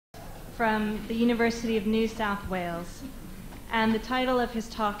from the University of New South Wales, and the title of his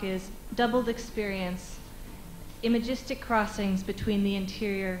talk is Doubled Experience, Imagistic Crossings Between the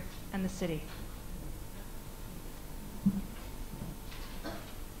Interior and the City.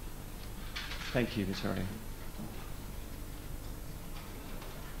 Thank you, Vittoria.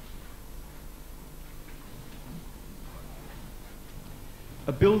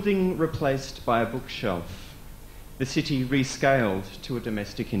 A building replaced by a bookshelf, the city rescaled to a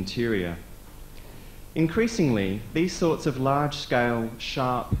domestic interior. Increasingly, these sorts of large-scale,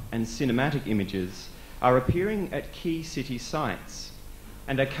 sharp and cinematic images are appearing at key city sites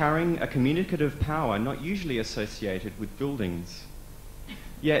and are carrying a communicative power not usually associated with buildings.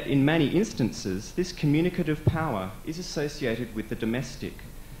 Yet, in many instances, this communicative power is associated with the domestic,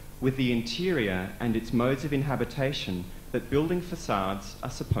 with the interior and its modes of inhabitation that building facades are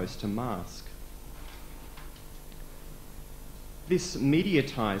supposed to mask. This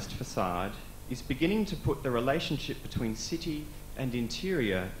mediatized facade is beginning to put the relationship between city and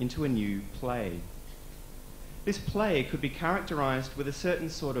interior into a new play. This play could be characterized with a certain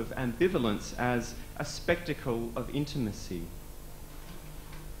sort of ambivalence as a spectacle of intimacy.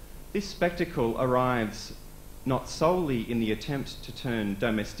 This spectacle arrives not solely in the attempt to turn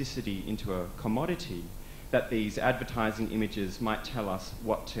domesticity into a commodity, that these advertising images might tell us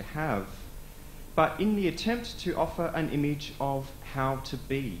what to have, but in the attempt to offer an image of how to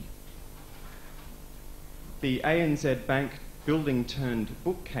be. The ANZ Bank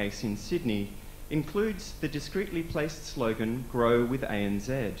building-turned-bookcase in Sydney includes the discreetly placed slogan, "Grow with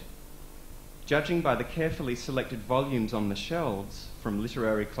ANZ." Judging by the carefully selected volumes on the shelves, from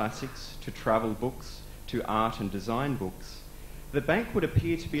literary classics to travel books to art and design books, the bank would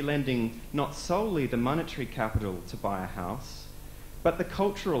appear to be lending not solely the monetary capital to buy a house, but the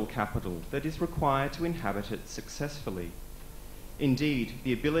cultural capital that is required to inhabit it successfully. Indeed,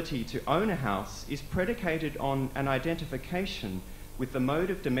 the ability to own a house is predicated on an identification with the mode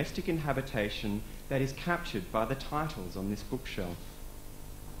of domestic inhabitation that is captured by the titles on this bookshelf.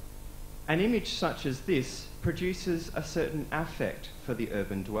 An image such as this produces a certain affect for the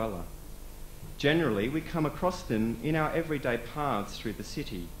urban dweller. Generally, we come across them in our everyday paths through the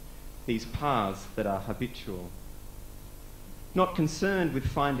city, these paths that are habitual. Not concerned with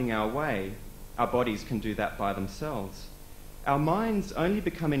finding our way, our bodies can do that by themselves. Our minds only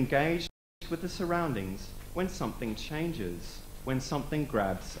become engaged with the surroundings when something changes, when something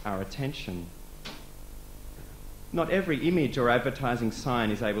grabs our attention. Not every image or advertising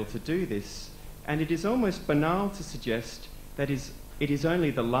sign is able to do this, and it is almost banal to suggest that it is only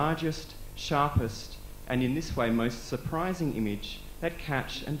the largest, sharpest, and in this way most surprising image that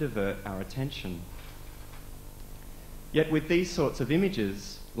catch and divert our attention. Yet with these sorts of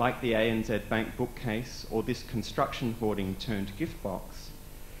images, like the ANZ Bank bookcase or this construction hoarding turned gift box,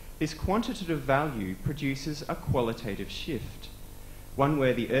 this quantitative value produces a qualitative shift, one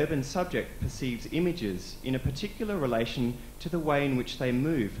where the urban subject perceives images in a particular relation to the way in which they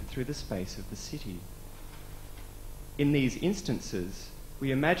move through the space of the city. In these instances,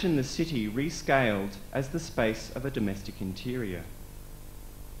 we imagine the city rescaled as the space of a domestic interior.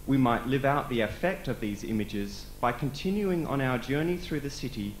 We might live out the effect of these images by continuing on our journey through the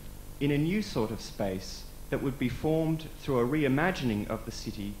city in a new sort of space that would be formed through a reimagining of the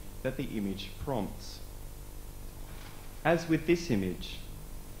city that the image prompts. As with this image,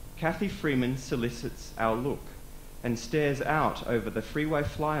 Cathy Freeman solicits our look and stares out over the freeway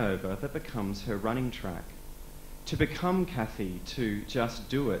flyover that becomes her running track. To become Cathy, to just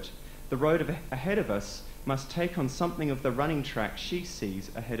do it, the road ahead of us must take on something of the running track she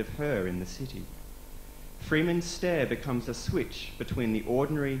sees ahead of her in the city. Freeman's stare becomes a switch between the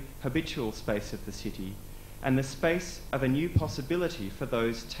ordinary, habitual space of the city and the space of a new possibility for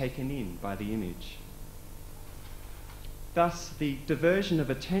those taken in by the image. Thus, the diversion of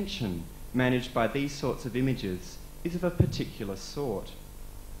attention managed by these sorts of images is of a particular sort.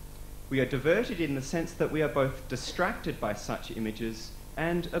 We are diverted in the sense that we are both distracted by such images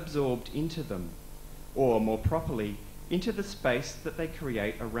and absorbed into them, or more properly, into the space that they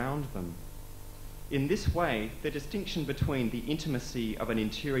create around them. In this way, the distinction between the intimacy of an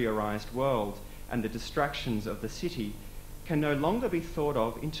interiorized world and the distractions of the city can no longer be thought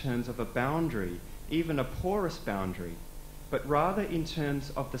of in terms of a boundary, even a porous boundary, but rather in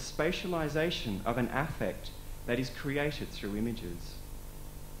terms of the spatialization of an affect that is created through images.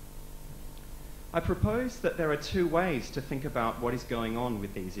 I propose that there are two ways to think about what is going on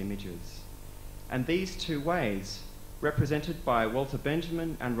with these images. And these two ways, represented by Walter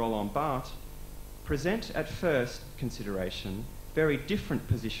Benjamin and Roland Barthes, present at first consideration very different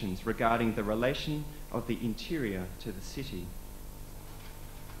positions regarding the relation of the interior to the city.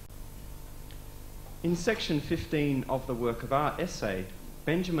 In section 15 of the Work of Art essay,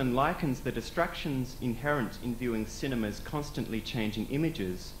 Benjamin likens the distractions inherent in viewing cinema's constantly changing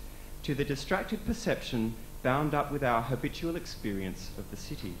images to the distracted perception bound up with our habitual experience of the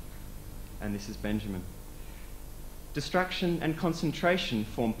city. And this is Benjamin. Distraction and concentration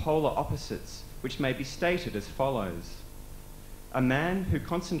form polar opposites, which may be stated as follows. A man who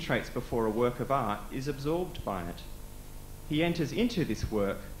concentrates before a work of art is absorbed by it. He enters into this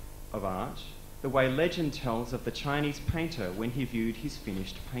work of art the way legend tells of the Chinese painter when he viewed his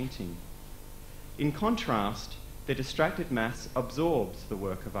finished painting. In contrast, the distracted mass absorbs the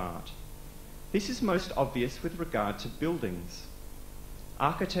work of art. This is most obvious with regard to buildings.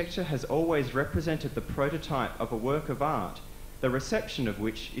 Architecture has always represented the prototype of a work of art, the reception of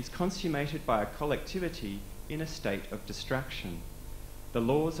which is consummated by a collectivity in a state of distraction. The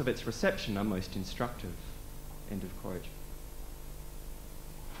laws of its reception are most instructive. End of quote.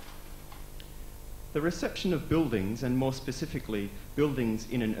 The reception of buildings, and more specifically buildings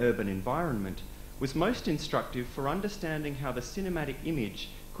in an urban environment, was most instructive for understanding how the cinematic image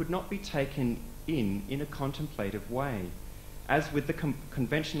could not be taken in a contemplative way, as with the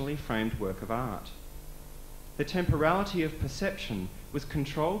conventionally framed work of art. The temporality of perception was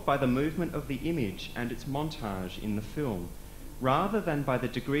controlled by the movement of the image and its montage in the film, rather than by the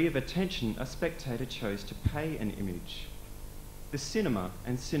degree of attention a spectator chose to pay an image. The cinema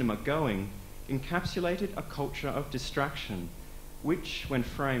and cinema going encapsulated a culture of distraction, which, when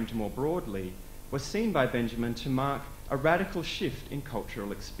framed more broadly, was seen by Benjamin to mark a radical shift in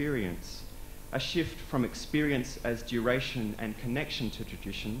cultural experience, a shift from experience as duration and connection to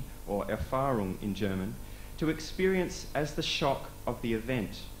tradition, or Erfahrung in German, to experience as the shock of the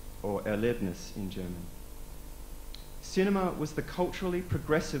event, or Erlebnis in German. Cinema was the culturally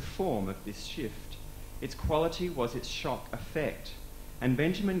progressive form of this shift. Its quality was its shock effect, and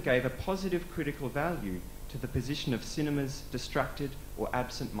Benjamin gave a positive critical value to the position of cinema's distracted or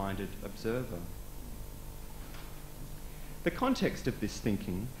absent-minded observer. The context of this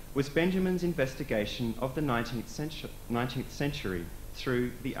thinking was Benjamin's investigation of the 19th century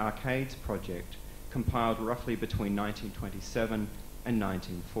through the Arcades project, compiled roughly between 1927 and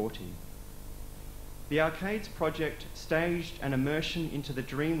 1940. The Arcades project staged an immersion into the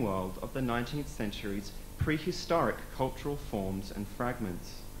dream world of the 19th century's prehistoric cultural forms and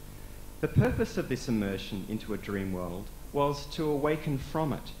fragments. The purpose of this immersion into a dream world was to awaken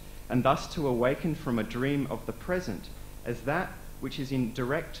from it, and thus to awaken from a dream of the present as that which is in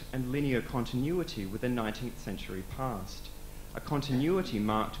direct and linear continuity with the 19th century past, a continuity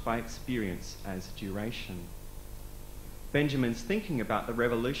marked by experience as duration. Benjamin's thinking about the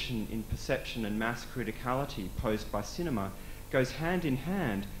revolution in perception and mass criticality posed by cinema goes hand in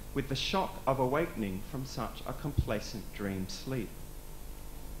hand with the shock of awakening from such a complacent dream sleep.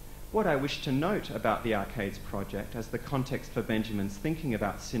 What I wish to note about the Arcades project as the context for Benjamin's thinking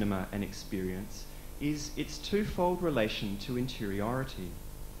about cinema and experience is its twofold relation to interiority.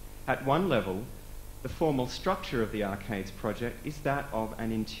 At one level, the formal structure of the Arcades project is that of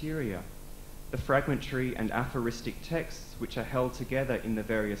an interior. The fragmentary and aphoristic texts which are held together in the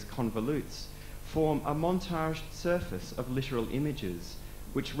various convolutes form a montaged surface of literal images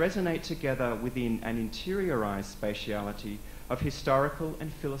which resonate together within an interiorized spatiality of historical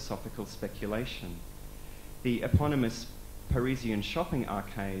and philosophical speculation. The eponymous Parisian shopping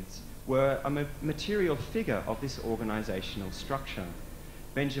arcades were a material figure of this organizational structure.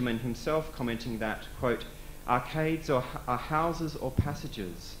 Benjamin himself commenting that, quote, arcades are houses or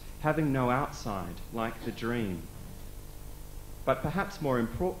passages, having no outside, like the dream. But perhaps more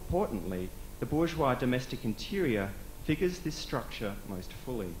importantly, the bourgeois domestic interior figures this structure most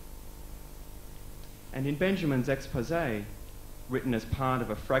fully. And in Benjamin's exposé, written as part of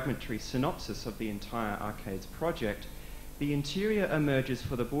a fragmentary synopsis of the entire Arcades project, the interior emerges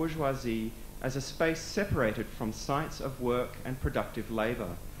for the bourgeoisie as a space separated from sites of work and productive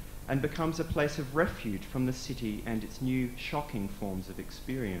labour, and becomes a place of refuge from the city and its new shocking forms of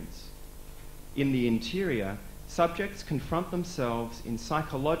experience. In the interior, subjects confront themselves in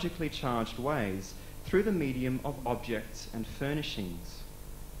psychologically charged ways through the medium of objects and furnishings.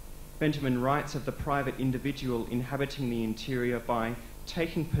 Benjamin writes of the private individual inhabiting the interior by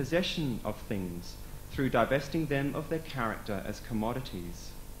taking possession of things through divesting them of their character as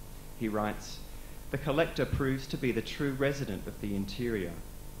commodities. He writes, the collector proves to be the true resident of the interior.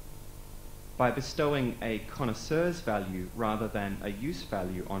 By bestowing a connoisseur's value rather than a use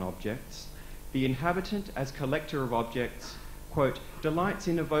value on objects, the inhabitant as collector of objects, quote, delights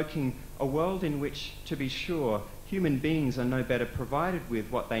in evoking a world in which, to be sure, human beings are no better provided with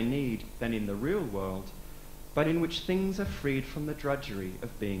what they need than in the real world, but in which things are freed from the drudgery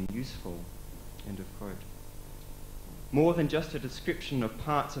of being useful. End of quote. More than just a description of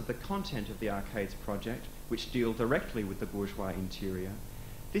parts of the content of the Arcades project, which deal directly with the bourgeois interior,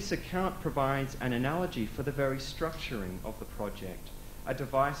 this account provides an analogy for the very structuring of the project, a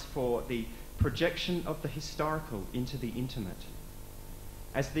device for the projection of the historical into the intimate.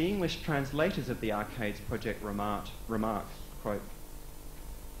 As the English translators of the Arcades project remark, quote,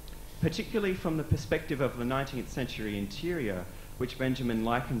 particularly from the perspective of the 19th century interior, which Benjamin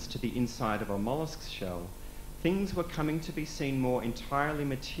likens to the inside of a mollusk shell, things were coming to be seen more entirely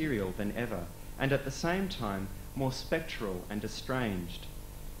material than ever, and at the same time more spectral and estranged.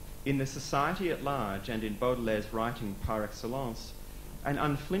 In the society at large, and in Baudelaire's writing par excellence, an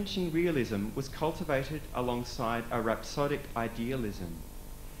unflinching realism was cultivated alongside a rhapsodic idealism.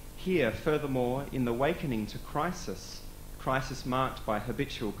 Here, furthermore, in the awakening to crisis marked by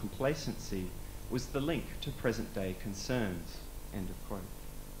habitual complacency, was the link to present-day concerns. End of quote.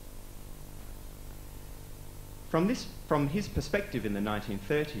 From his perspective in the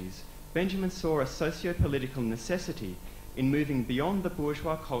 1930s, Benjamin saw a socio-political necessity in moving beyond the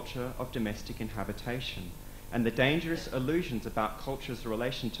bourgeois culture of domestic inhabitation and the dangerous illusions about culture's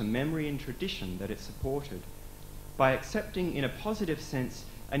relation to memory and tradition that it supported, by accepting in a positive sense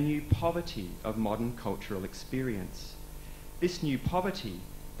a new poverty of modern cultural experience. This new poverty,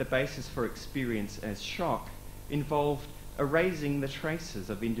 the basis for experience as shock, involved erasing the traces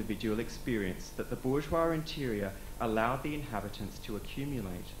of individual experience that the bourgeois interior allowed the inhabitants to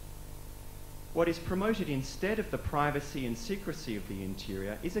accumulate. What is promoted instead of the privacy and secrecy of the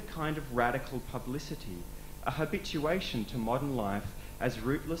interior is a kind of radical publicity, a habituation to modern life as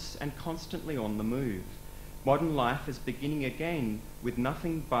rootless and constantly on the move. Modern life is beginning again with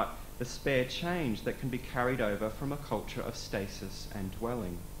nothing but the spare change that can be carried over from a culture of stasis and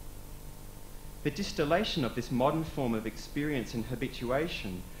dwelling. The distillation of this modern form of experience and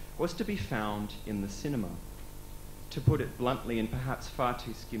habituation was to be found in the cinema. To put it bluntly and perhaps far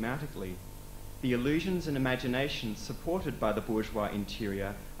too schematically, the illusions and imaginations supported by the bourgeois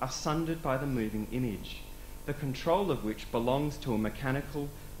interior are sundered by the moving image, the control of which belongs to a mechanical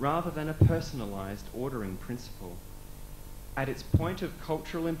rather than a personalised ordering principle. At its point of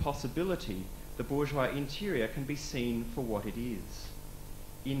cultural impossibility, the bourgeois interior can be seen for what it is.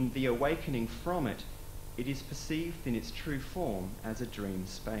 In the awakening from it, it is perceived in its true form as a dream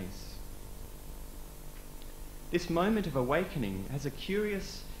space. This moment of awakening has a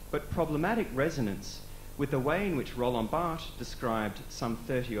curious but problematic resonance with the way in which Roland Barthes described some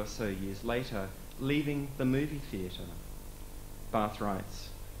 30 or so years later leaving the movie theatre. Barthes writes,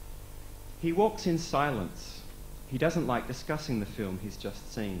 "He walks in silence. He doesn't like discussing the film he's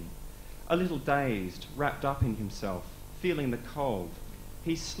just seen. A little dazed, wrapped up in himself, feeling the cold.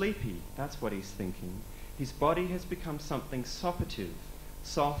 He's sleepy, that's what he's thinking. His body has become something soppative,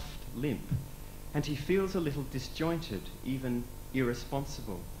 soft, limp, and he feels a little disjointed, even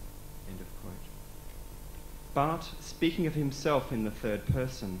irresponsible." End of quote. Barthes, speaking of himself in the third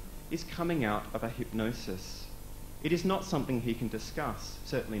person, is coming out of a hypnosis. It is not something he can discuss,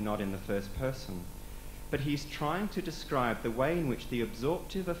 certainly not in the first person, but he's trying to describe the way in which the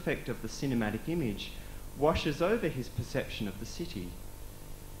absorptive effect of the cinematic image washes over his perception of the city.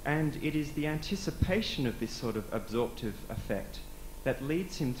 And it is the anticipation of this sort of absorptive effect that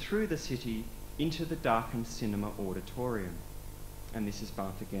leads him through the city into the darkened cinema auditorium. And this is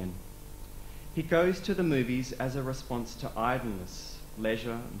Barthes again. He goes to the movies as a response to idleness,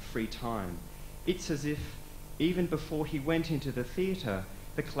 leisure and free time. It's as if, even before he went into the theatre,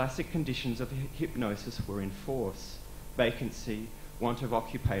 the classic conditions of hypnosis were in force: vacancy, want of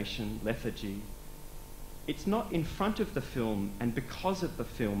occupation, lethargy. It's not in front of the film and because of the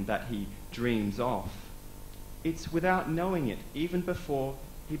film that he dreams off. It's without knowing it, even before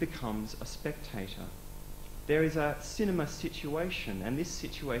he becomes a spectator. There is a cinema situation, and this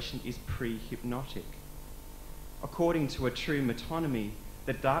situation is pre-hypnotic. According to a true metonymy,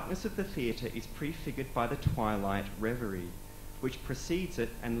 the darkness of the theatre is prefigured by the twilight reverie, which precedes it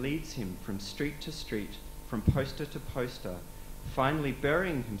and leads him from street to street, from poster to poster, finally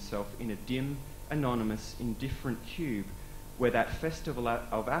burying himself in a dim, anonymous, indifferent cube where that festival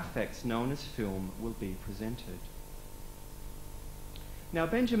of affects known as film will be presented. Now,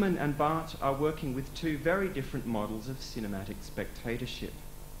 Benjamin and Barthes are working with two very different models of cinematic spectatorship.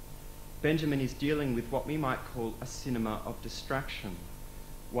 Benjamin is dealing with what we might call a cinema of distraction,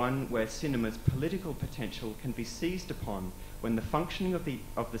 one where cinema's political potential can be seized upon when the functioning of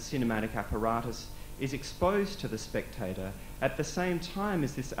the cinematic apparatus is exposed to the spectator at the same time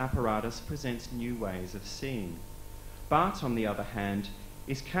as this apparatus presents new ways of seeing. Barthes, on the other hand,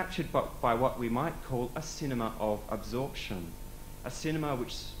 is captured by what we might call a cinema of absorption, a cinema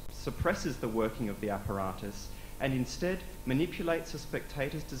which suppresses the working of the apparatus and instead manipulates a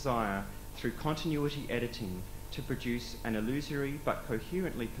spectator's desire through continuity editing to produce an illusory but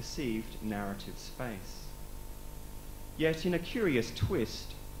coherently perceived narrative space. Yet in a curious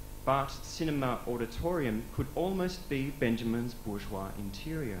twist, Barth's cinema auditorium could almost be Benjamin's bourgeois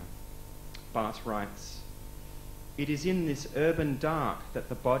interior. Barth writes, "It is in this urban dark that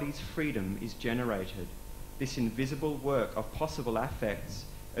the body's freedom is generated. This invisible work of possible affects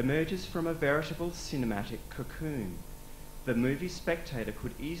emerges from a veritable cinematic cocoon. The movie spectator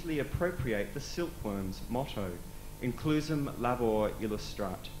could easily appropriate the silkworm's motto, inclusum labor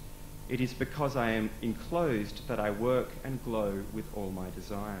illustrat. It is because I am enclosed that I work and glow with all my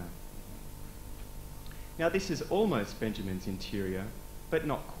desire." Now this is almost Benjamin's interior, but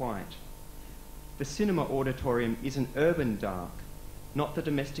not quite. The cinema auditorium is an urban dark, not the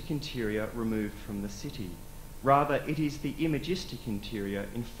domestic interior removed from the city. Rather, it is the imagistic interior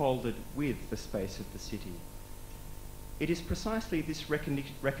enfolded with the space of the city. It is precisely this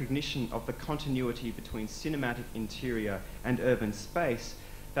recognition of the continuity between cinematic interior and urban space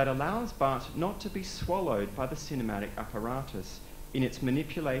that allows Barth not to be swallowed by the cinematic apparatus in its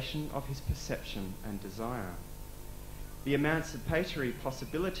manipulation of his perception and desire. The emancipatory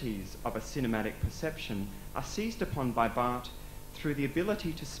possibilities of a cinematic perception are seized upon by Barth through the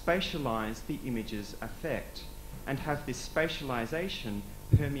ability to spatialize the image's effect and have this spatialization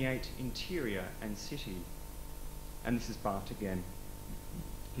permeate interior and city. And this is Barth again.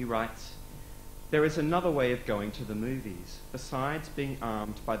 He writes, "There is another way of going to the movies, besides being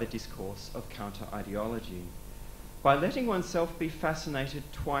armed by the discourse of counter-ideology. By letting oneself be fascinated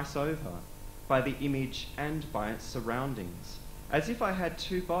twice over, by the image and by its surroundings, as if I had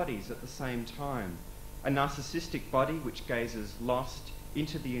two bodies at the same time, a narcissistic body which gazes lost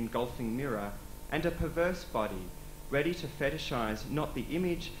into the engulfing mirror, and a perverse body, ready to fetishize not the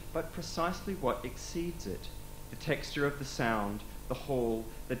image, but precisely what exceeds it, the texture of the sound, the hall,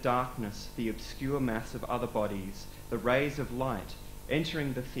 the darkness, the obscure mass of other bodies, the rays of light,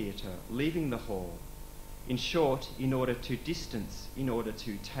 entering the theatre, leaving the hall. In short, in order to distance, in order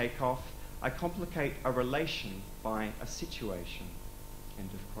to take off, I complicate a relation by a situation."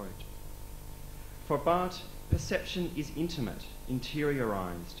 End of quote. For Barth, perception is intimate,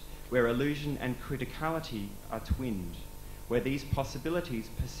 interiorized, where illusion and criticality are twinned, where these possibilities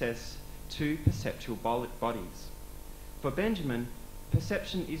possess two perceptual bodies. For Benjamin,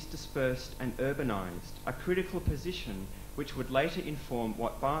 perception is dispersed and urbanized, a critical position which would later inform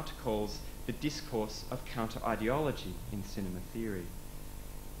what Barth calls the discourse of counter-ideology in cinema theory.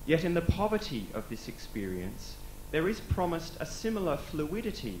 Yet in the poverty of this experience, there is promised a similar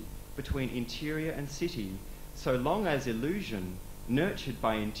fluidity between interior and city, so long as illusion, nurtured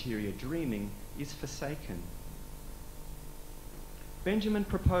by interior dreaming, is forsaken. Benjamin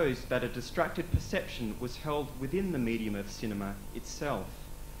proposed that a distracted perception was held within the medium of cinema itself,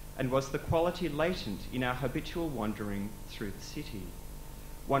 and was the quality latent in our habitual wandering through the city.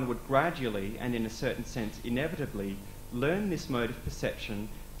 One would gradually, and in a certain sense inevitably, learn this mode of perception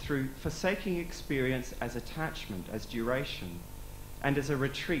through forsaking experience as attachment, as duration, and as a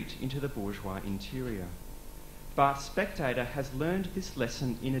retreat into the bourgeois interior. Barth's spectator has learned this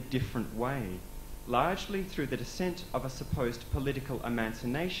lesson in a different way, largely through the descent of a supposed political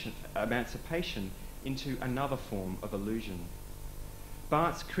emancipation into another form of illusion.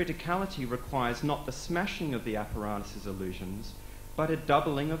 Barth's criticality requires not the smashing of the apparatus's illusions, but a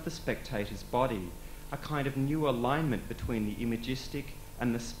doubling of the spectator's body, a kind of new alignment between the imagistic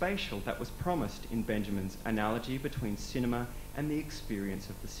and the spatial that was promised in Benjamin's analogy between cinema and the experience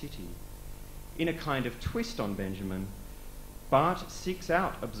of the city. In a kind of twist on Benjamin, Barth seeks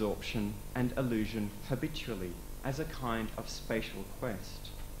out absorption and illusion habitually as a kind of spatial quest.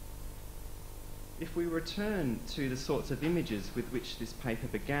 If we return to the sorts of images with which this paper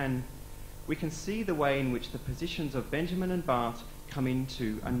began, we can see the way in which the positions of Benjamin and Barth come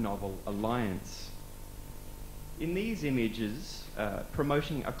into a novel alliance. In these images,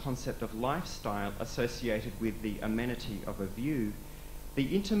 promoting a concept of lifestyle associated with the amenity of a view,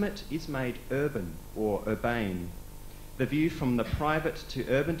 the intimate is made urban or urbane. The view from the private to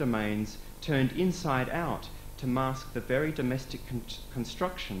urban domains turned inside out to mask the very domestic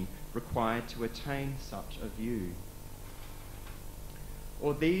construction required to attain such a view.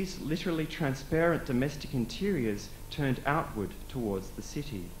 Or these literally transparent domestic interiors turned outward towards the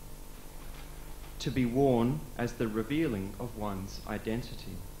city, to be worn as the revealing of one's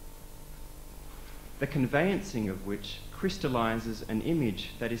identity, the conveyancing of which crystallizes an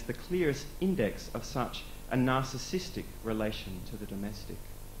image that is the clearest index of such a narcissistic relation to the domestic.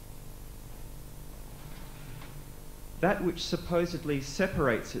 that which supposedly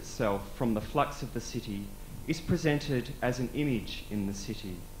separates itself from the flux of the city is presented as an image in the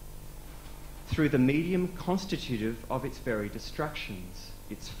city, through the medium constitutive of its very destructions,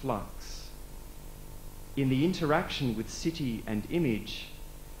 its flux. In the interaction with city and image,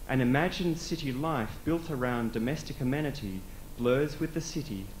 an imagined city life built around domestic amenity blurs with the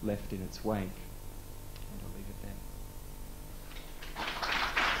city left in its wake. And I'll leave it there.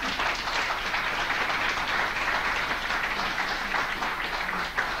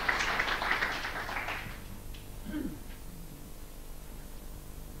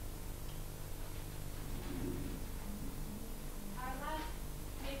 Our last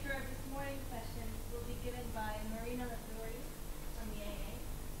speaker of this morning's session will be given by Marina Lathouri from the AA,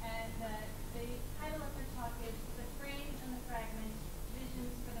 and the title of her talk is The Frame and the Fragment,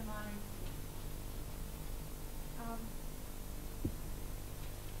 Visions for the Modern City.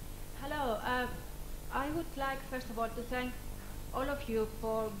 Hello. I would like, first of all, to thank all of you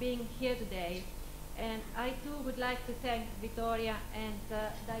for being here today. And I too would like to thank Vittoria and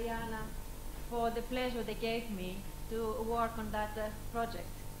Diana for the pleasure they gave me to work on that project.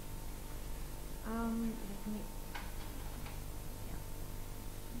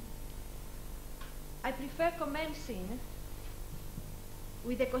 I prefer commencing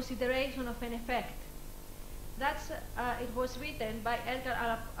with the consideration of an effect. It was written by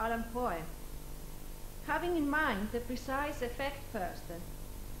Edgar Allan Poe. Having in mind the precise effect first,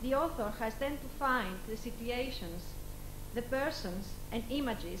 the author has then to find the situations, the persons and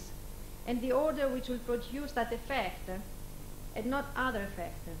images, and the order which will produce that effect, and not other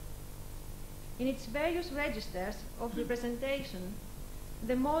effect. In its various registers of representation,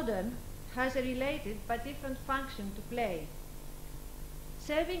 the modern has a related but different function to play,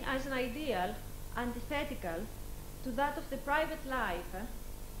 serving as an ideal antithetical to that of the private life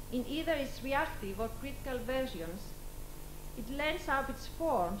in either its reactive or critical versions. It lends up its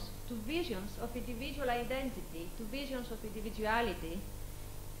forms to visions of individual identity, to visions of individuality,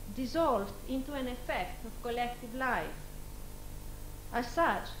 dissolved into an effect of collective life. As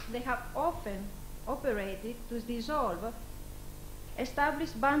such, they have often operated to dissolve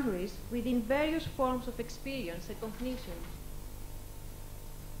established boundaries within various forms of experience and cognition.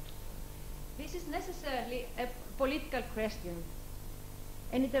 This is necessarily a political question,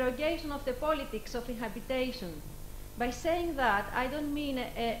 an interrogation of the politics of inhabitation. By saying that, I don't mean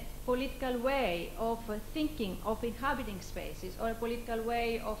a political way of thinking of inhabiting spaces or a political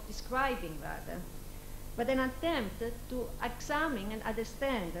way of describing that, but an attempt to examine and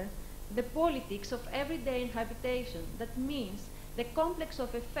understand the politics of everyday inhabitation. That means the complex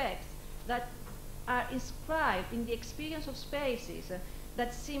of effects that are inscribed in the experience of spaces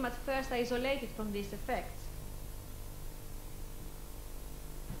that seem at first isolated from these effects.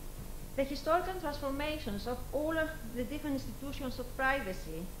 The historical transformations of all of the different institutions of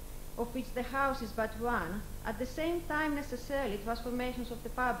privacy, of which the house is but one, at the same time necessarily transformations of the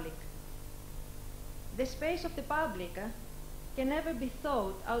public. The space of the public can never be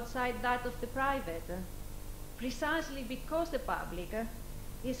thought outside that of the private, precisely because the public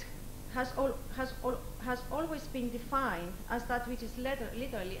has always been defined as that which is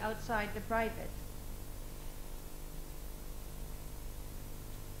literally outside the private.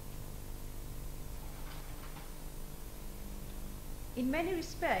 In many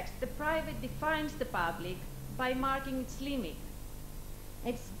respects, the private defines the public by marking its limit.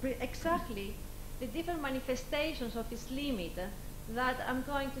 It's exactly the different manifestations of its limit that I'm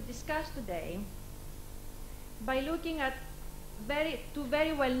going to discuss today by looking at two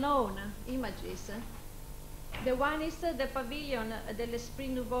very well-known images. The one is the pavilion de l'Esprit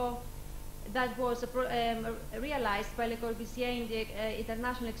Nouveau that was realized by Le Corbusier in the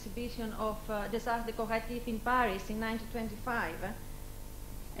International Exhibition of des Arts Décoratifs in Paris in 1925.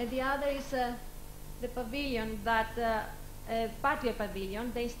 And the other is the pavilion that, patio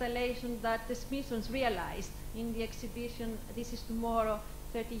pavilion, the installation that the Smithsons realized in the exhibition This Is Tomorrow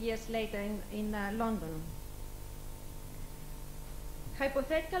 30 years later in London.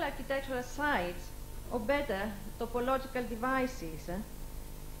 Hypothetical architectural sites, or better, topological devices,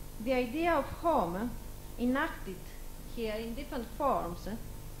 the idea of home enacted here in different forms,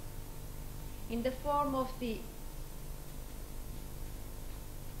 in the form of the,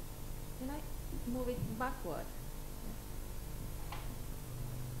 can I move it backward?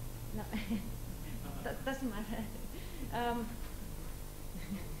 No, that doesn't matter.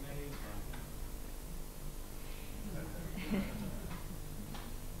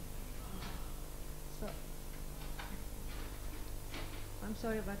 I'm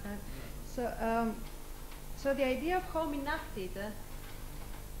sorry about that. So the idea of home enacted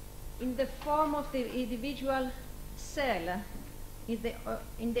in the form of the individual cell,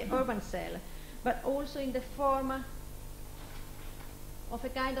 in the urban cell, but also in the form of a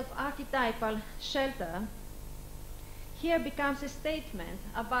kind of archetypal shelter, here becomes a statement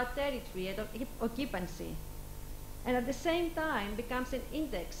about territory and occupancy, and at the same time becomes an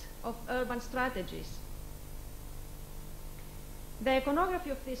index of urban strategies. The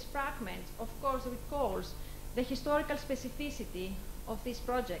iconography of these fragments, of course, recalls the historical specificity of these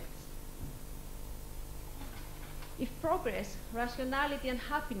projects. If progress, rationality, and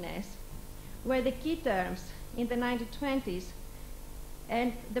happiness were the key terms in the 1920s,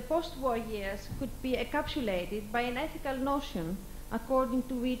 and the post-war years could be encapsulated by an ethical notion according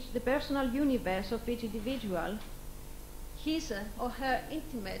to which the personal universe of each individual, his or her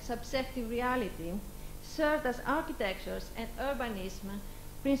intimate subjective reality, served as architecture's and urbanism's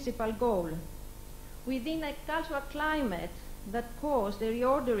principal goal. Within a cultural climate that caused the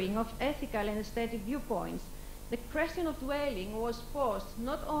reordering of ethical and aesthetic viewpoints, the question of dwelling was posed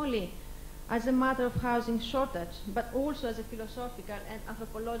not only as a matter of housing shortage, but also as a philosophical and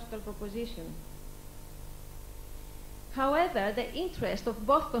anthropological proposition. However, the interest of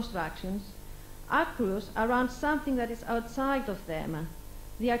both constructions accrues around something that is outside of them,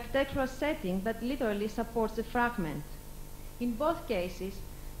 the architectural setting that literally supports the fragment. In both cases,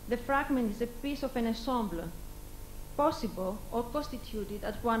 the fragment is a piece of an ensemble, possible or constituted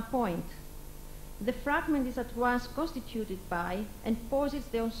at one point. The fragment is at once constituted by and posits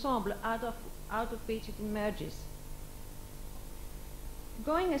the ensemble out of which it emerges.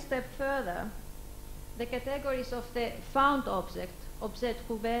 Going a step further, the categories of the found object, objet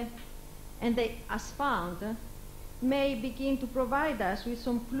trouvé, and the as found may begin to provide us with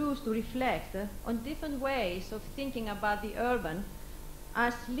some clues to reflect on different ways of thinking about the urban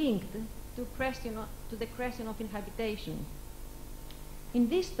as linked to the question of inhabitation. In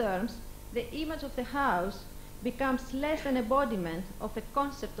these terms, the image of the house becomes less an embodiment of a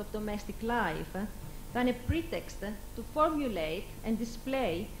concept of domestic life than a pretext to formulate and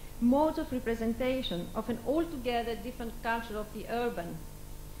display modes of representation of an altogether different culture of the urban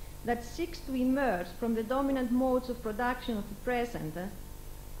that seeks to emerge from the dominant modes of production of the present,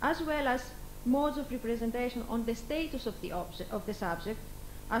 as well as modes of representation on the status of the subject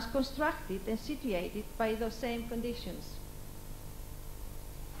as constructed and situated by those same conditions.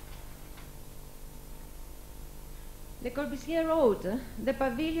 Le Corbusier wrote, the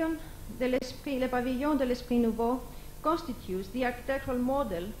pavilion de l'esprit nouveau constitutes the architectural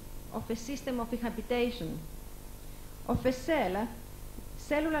model of a system of inhabitation, of a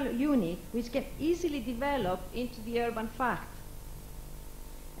cellular unit which can easily develop into the urban fact,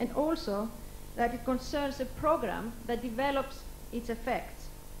 and also that it concerns a program that develops its effects.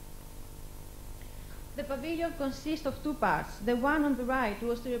 The pavilion consists of two parts. The one on the right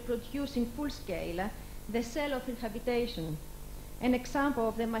was to reproduce in full scale the cell of inhabitation, an example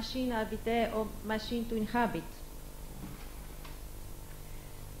of the machine à habiter or machine to inhabit.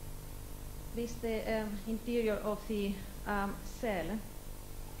 This is the interior of the cell,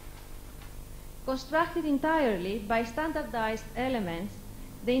 constructed entirely by standardized elements.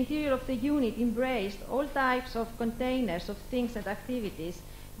 The interior of the unit embraced all types of containers of things and activities,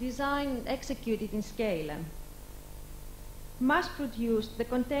 designed and executed in scale. Mass-produced, the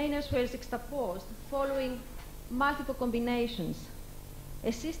containers were juxtaposed following multiple combinations.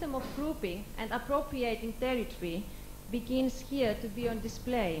 A system of grouping and appropriating territory begins here to be on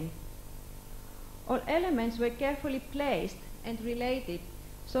display. All elements were carefully placed and related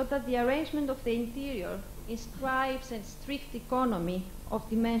so that the arrangement of the interior inscribes a strict economy of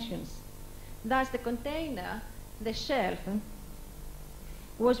dimensions. Thus, the container, the shelf,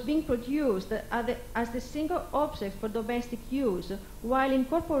 was being produced as the single object for domestic use while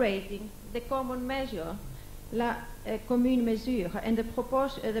incorporating the common measure, la commune mesure, and the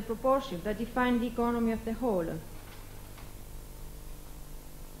proportion that define the economy of the whole.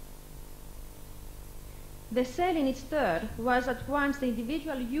 The cell in its turn was at once the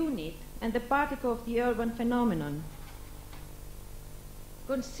individual unit and the particle of the urban phenomenon.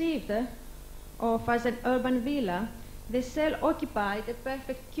 Conceived of as an urban villa, the cell occupied a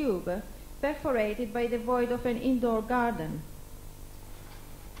perfect cube, perforated by the void of an indoor garden.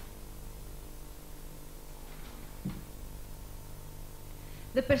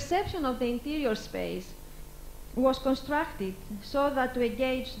 The perception of the interior space was constructed so that to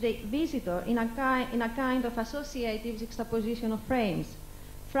engage the visitor in a kind of associative juxtaposition of frames,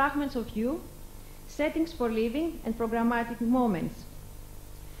 fragments of view, settings for living, and programmatic moments.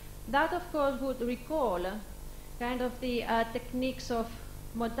 That, of course, would recall kind of the techniques of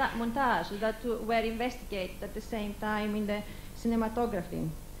montage that were investigated at the same time in the cinematography.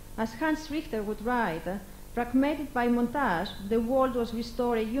 As Hans Richter would write, Fragmented by montage, the world was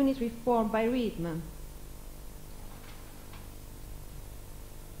restored a unitary form by rhythm.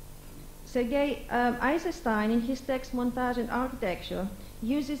 Sergei Eisenstein, in his text Montage and Architecture,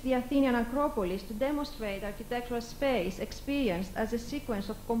 uses the Athenian Acropolis to demonstrate architectural space experienced as a sequence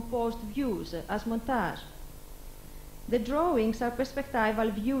of composed views, as montage. The drawings are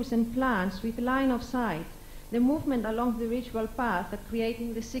perspectival views and plans with line of sight, the movement along the ritual path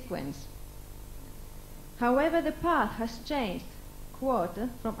creating the sequence. However, the path has changed, quote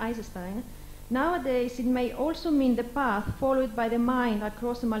from Eisenstein. Nowadays, it may also mean the path followed by the mind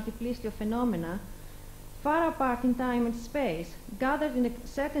across a multiplicity of phenomena, far apart in time and space, gathered in a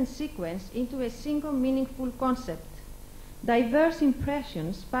certain sequence into a single meaningful concept, diverse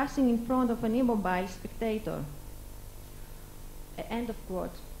impressions passing in front of an immobile spectator. End of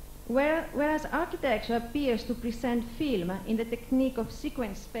quote. Whereas architecture appears to present film in the technique of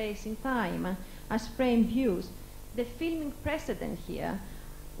sequence space in time as frame views, the filming precedent here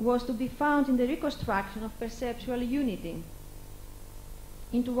was to be found in the reconstruction of perceptual unity.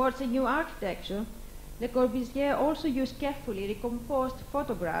 In Towards a New Architecture, Le Corbusier also used carefully recomposed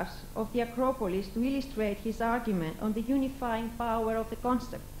photographs of the Acropolis to illustrate his argument on the unifying power of the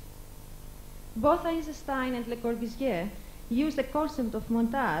concept. Both Eisenstein and Le Corbusier used the concept of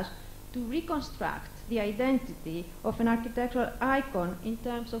montage to reconstruct the identity of an architectural icon in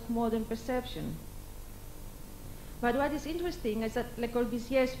terms of modern perception. But what is interesting is that Le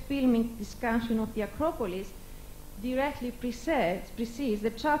Corbusier's filming discussion of the Acropolis directly precedes the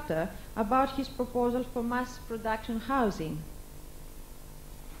chapter about his proposal for mass production housing.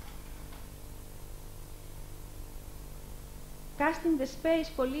 Casting the space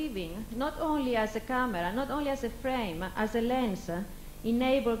for living not only as a camera, not only as a frame, as a lens,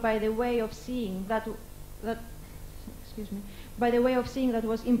 enabled by the way of seeing that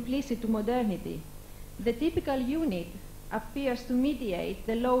was implicit to modernity. The typical unit appears to mediate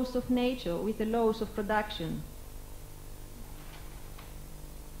the laws of nature with the laws of production.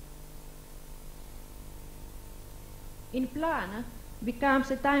 In plan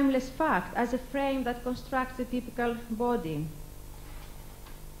becomes a timeless fact as a frame that constructs the typical body.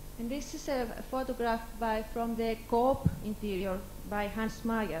 And this is a photograph from the Coop interior by Hans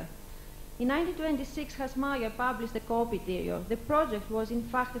Meyer. In 1926, Hans Meyer published the Coop interior. The project was in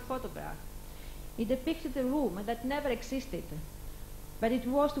fact a photograph. It depicted a room that never existed, but it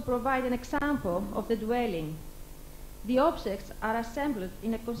was to provide an example of the dwelling. The objects are assembled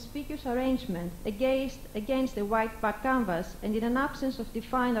in a conspicuous arrangement against a white back canvas and in an absence of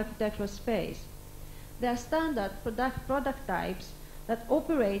defined architectural space. They are standard product types that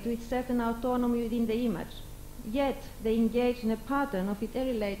operate with certain autonomy within the image, yet they engage in a pattern of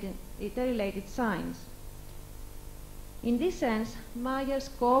interrelated signs. In this sense, Meyer's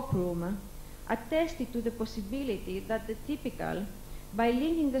Coop room attested to the possibility that the typical, by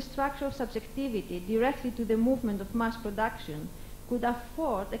linking the structure of subjectivity directly to the movement of mass production, could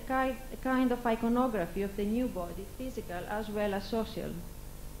afford a kind of iconography of the new body, physical as well as social.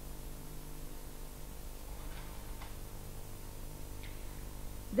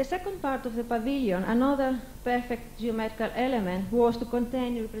 The second part of the pavilion, another perfect geometrical element, was to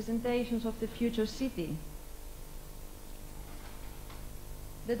contain representations of the future city.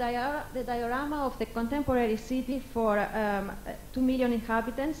 The diorama of the contemporary city for 2 million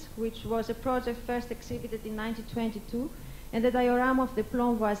inhabitants, which was a project first exhibited in 1922, and the diorama of the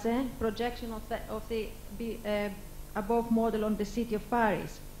Plan Voisin, projection of the above model on the city of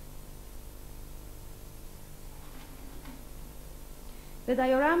Paris. The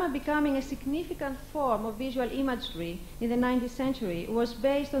diorama, becoming a significant form of visual imagery in the 19th century, was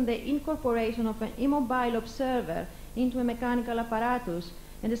based on the incorporation of an immobile observer into a mechanical apparatus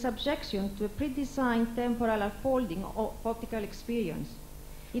and the subjection to a pre-designed temporal unfolding of optical experience.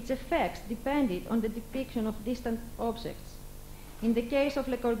 Its effects depended on the depiction of distant objects. In the case of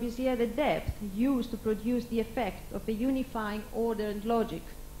Le Corbusier, the depth used to produce the effect of a unifying order and logic.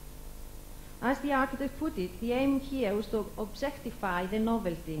 As the architect put it, the aim here was to objectify the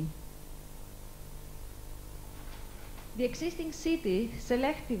novelty. The existing city,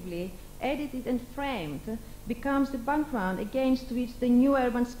 selectively edited and framed, becomes the background against which the new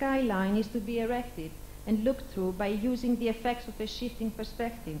urban skyline is to be erected and looked through by using the effects of a shifting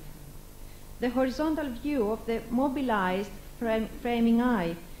perspective. The horizontal view of the mobilized framing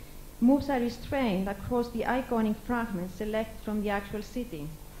eye moves are restrained across the iconic fragments selected from the actual city.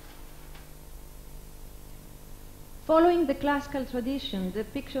 Following the classical tradition, the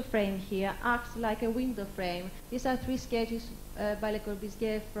picture frame here acts like a window frame. These are 3 sketches by Le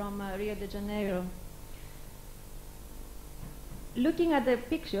Corbusier from Rio de Janeiro. Looking at the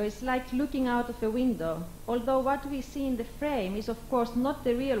picture is like looking out of a window, although what we see in the frame is of course not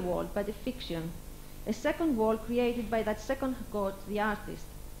the real world, but a fiction, a second world created by that second god, the artist.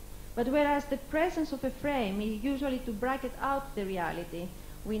 But whereas the presence of a frame is usually to bracket out the reality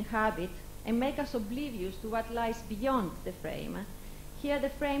we inhabit and make us oblivious to what lies beyond the frame, here the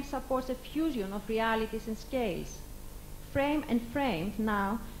frame supports a fusion of realities and scales. Frame and framed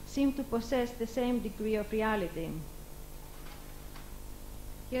now seem to possess the same degree of reality.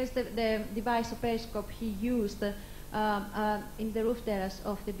 Here's the device of periscope he used in the roof terrace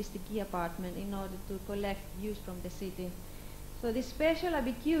of the Bistiki apartment in order to collect views from the city. So this spatial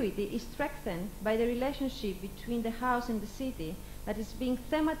ambiguity is strengthened by the relationship between the house and the city that is being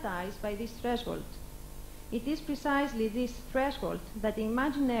thematized by this threshold. It is precisely this threshold that the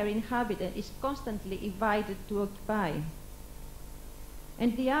imaginary inhabitant is constantly invited to occupy.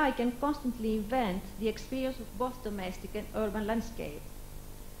 And the eye can constantly invent the experience of both domestic and urban landscape.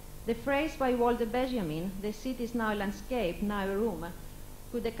 The phrase by Walter Benjamin, "The city is now a landscape, now a room,"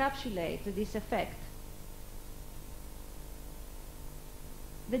 could encapsulate this effect.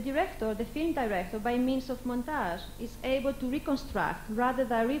 The director, the film director, by means of montage, is able to reconstruct rather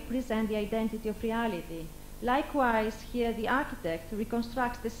than represent the identity of reality. Likewise, here the architect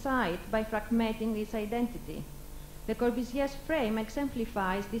reconstructs the site by fragmenting its identity. Le Corbusier's frame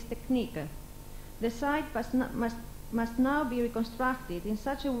exemplifies this technique. The site must now be reconstructed in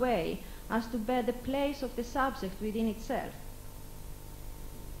such a way as to bear the place of the subject within itself.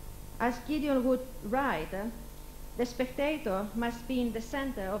 As Gideon would write, the spectator must be in the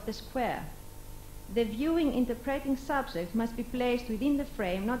center of the square. The viewing, interpreting subject must be placed within the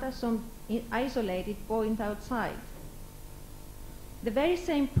frame, not as some isolated point outside. The very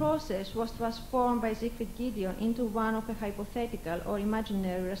same process was transformed by Siegfried Gideon into one of a hypothetical or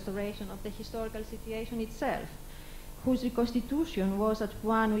imaginary restoration of the historical situation itself, whose reconstitution was at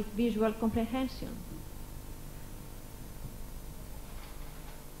one with visual comprehension.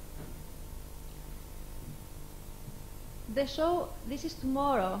 The show This Is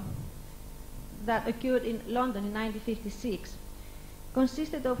Tomorrow, that occurred in London in 1956,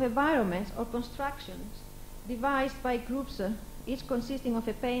 consisted of environments or constructions devised by groups, each consisting of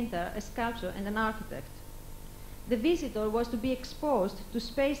a painter, a sculptor, and an architect. The visitor was to be exposed to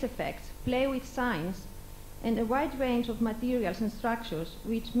space effects, play with signs, and a wide range of materials and structures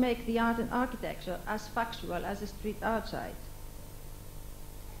which make the art and architecture as factual as a street outside.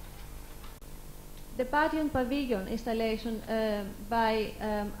 The patio and pavilion installation by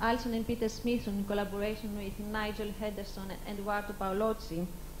Alison and Peter Smithson in collaboration with Nigel Henderson and Eduardo Paolozzi,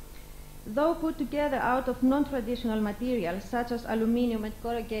 though put together out of non-traditional materials such as aluminium and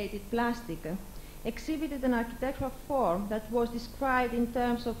corrugated plastic, exhibited an architectural form that was described in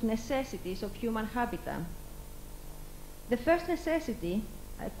terms of necessities of human habitat. The first necessity,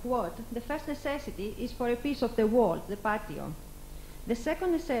 I quote, "The first necessity is for a piece of the wall, the patio. The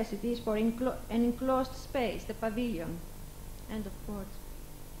second necessity is for an enclosed space, the pavilion." End of quote.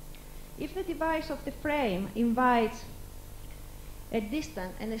 If the device of the frame invites a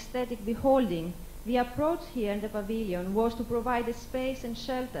distant and aesthetic beholding, the approach here in the pavilion was to provide a space and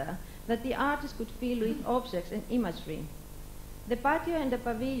shelter that the artist could fill with objects and imagery. The patio and the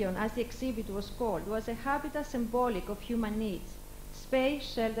pavilion, as the exhibit was called, was a habitat symbolic of human needs, space,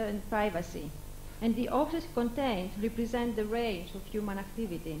 shelter, and privacy, and the objects contained represent the range of human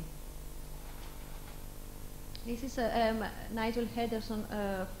activity. This is a Nigel Henderson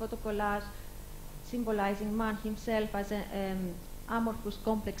photo collage symbolizing man himself as an amorphous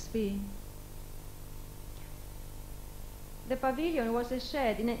complex being. The pavilion was a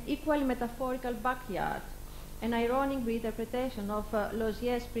shed in an equally metaphorical backyard, an ironic reinterpretation of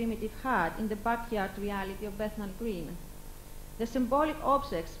Lozier's primitive hut in the backyard reality of Bethnal Green. The symbolic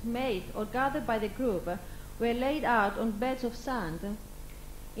objects made or gathered by the group were laid out on beds of sand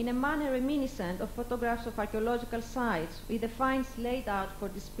in a manner reminiscent of photographs of archaeological sites with the finds laid out for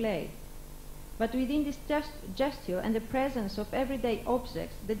display. But within this gesture and the presence of everyday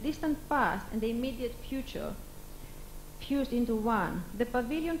objects, the distant past and the immediate future fused into one. The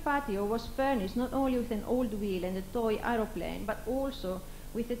pavilion patio was furnished not only with an old wheel and a toy aeroplane, but also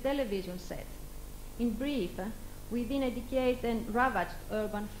with a television set. In brief, within a decayed and ravaged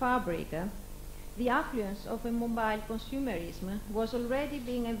urban fabric, the affluence of a mobile consumerism was already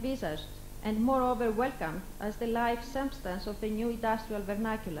being envisaged and moreover welcomed as the life substance of the new industrial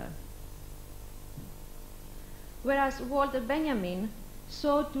vernacular. Whereas Walter Benjamin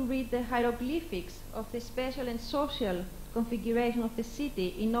sought to read the hieroglyphics of the spatial and social configuration of the city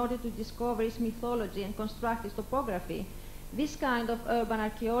in order to discover its mythology and construct its topography, this kind of urban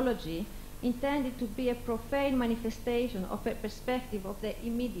archaeology intended to be a profane manifestation of a perspective of the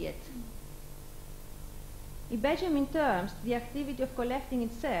immediate. In Benjamin terms, the activity of collecting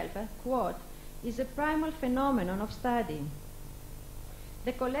itself, quote, is a primal phenomenon of study.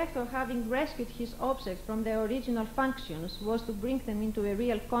 The collector, having rescued his objects from their original functions, was to bring them into a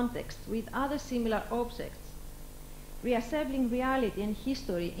real context with other similar objects, reassembling reality and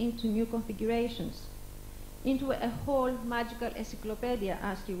history into new configurations, into a whole magical encyclopedia,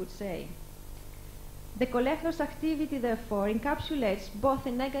 as he would say. The collector's activity, therefore, encapsulates both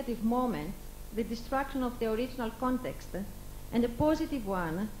a negative moment, the destruction of the original context, and a positive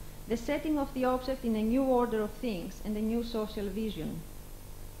one, the setting of the object in a new order of things and a new social vision.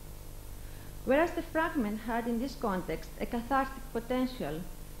 Whereas the fragment had in this context a cathartic potential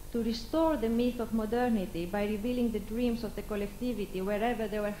to restore the myth of modernity by revealing the dreams of the collectivity wherever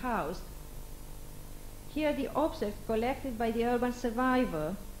they were housed, here the object collected by the urban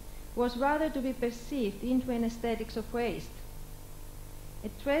survivor was rather to be perceived into an aesthetics of waste, a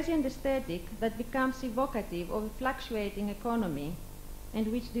transient aesthetic that becomes evocative of a fluctuating economy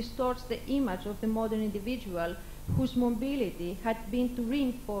and which distorts the image of the modern individual whose mobility had been to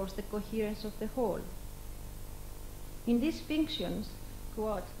reinforce the coherence of the whole. In these fictions,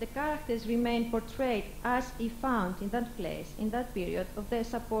 quote, the characters remain portrayed as if found in that place, in that period of their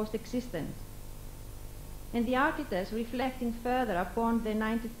supposed existence. And the architects, reflecting further upon the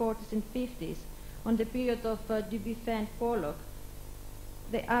 1940s and 50s, on the period of Dubuffet and Pollock,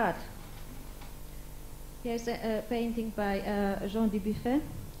 the art. Here's a painting by Jean Dubuffet.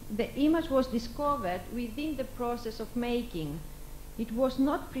 The image was discovered within the process of making. It was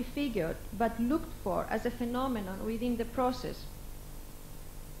not prefigured, but looked for as a phenomenon within the process.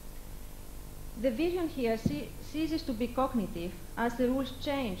 The vision here ceases to be cognitive as the rules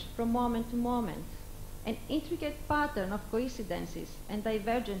change from moment to moment. An intricate pattern of coincidences and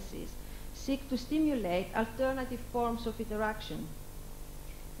divergences seek to stimulate alternative forms of interaction.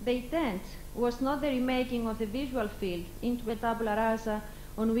 The intent was not the remaking of the visual field into a tabula rasa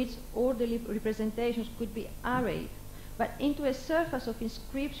on which orderly representations could be arrayed, but into a surface of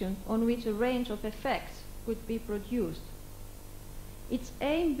inscription on which a range of effects could be produced. Its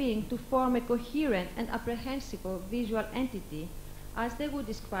aim being to form a coherent and apprehensible visual entity, as they would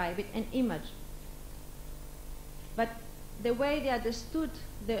describe it, an image. But the way they understood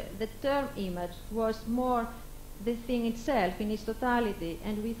the term image was more the thing itself in its totality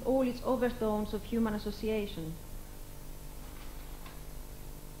and with all its overtones of human association.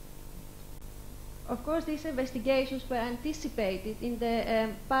 Of course, these investigations were anticipated in the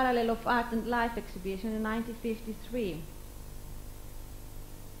Parallel of Art and Life exhibition in 1953.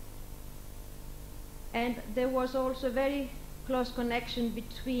 And there was also a very close connection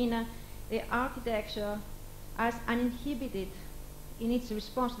between the architecture as uninhibited in its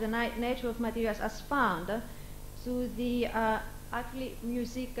response to the nature of materials as found, to the actually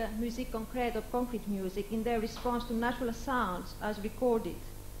musique concrète or concrete music in their response to natural sounds as recorded.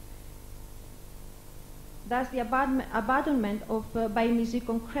 Thus, the abandonment of, by musique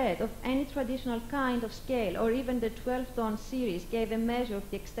concrète of any traditional kind of scale, or even the 12-tone series, gave a measure of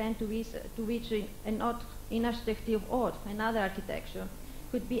the extent to which in architecture haute, another architecture,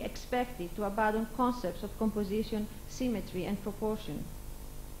 could be expected to abandon concepts of composition, symmetry, and proportion.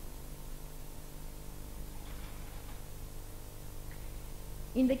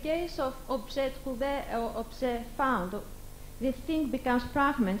 In the case of objet trouvé or objet found, the thing becomes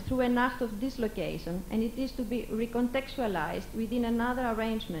fragment through an act of dislocation, and it is to be recontextualized within another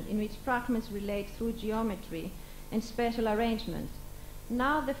arrangement in which fragments relate through geometry and spatial arrangement.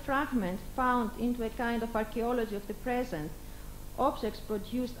 Now the fragment found into a kind of archaeology of the present, objects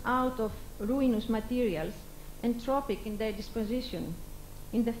produced out of ruinous materials, entropic in their disposition.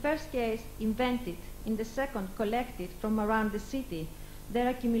 In the first case, invented, in the second, collected from around the city, their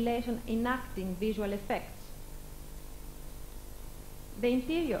accumulation enacting visual effects. The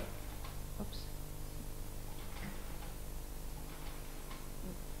interior,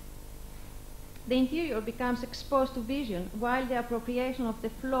 the interior becomes exposed to vision while the appropriation of the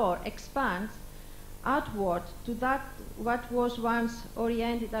floor expands outward to that what was once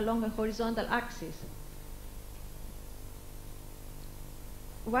oriented along a horizontal axis.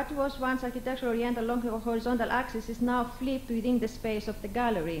 What was once architectural oriented along a horizontal axis is now flipped within the space of the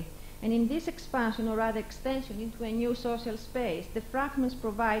gallery. And in this expansion, or rather extension, into a new social space, the fragments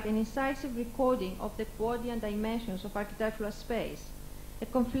provide an incisive recording of the quotidian dimensions of architectural space, a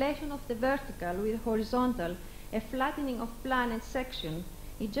conflation of the vertical with the horizontal, a flattening of plan and section.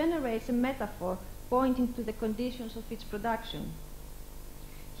 It generates a metaphor pointing to the conditions of its production.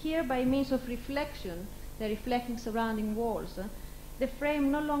 Here, by means of reflection, the reflecting surrounding walls, the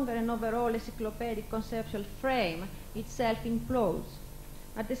frame, no longer an overall encyclopedic conceptual frame, itself implodes.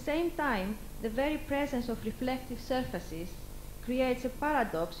 At the same time, the very presence of reflective surfaces creates a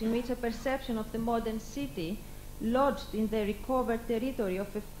paradox in which a perception of the modern city, lodged in the recovered territory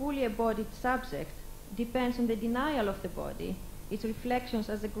of a fully embodied subject, depends on the denial of the body, its reflections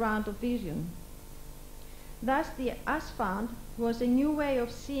as a ground of vision. Thus, the as found was a new way of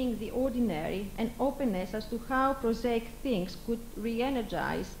seeing the ordinary and openness as to how prosaic things could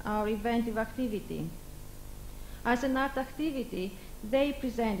re-energize our inventive activity. As an art activity, they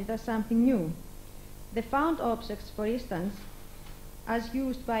presented as something new. The found objects, for instance, as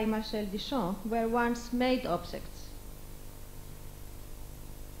used by Marcel Duchamp, were once made objects.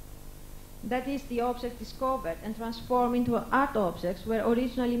 That is, the objects discovered and transformed into art objects were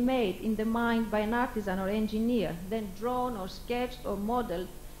originally made in the mind by an artisan or engineer, then drawn or sketched or modeled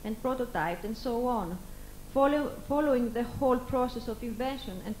and prototyped and so on, following the whole process of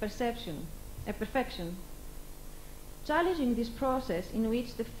invention and perfection. Challenging this process in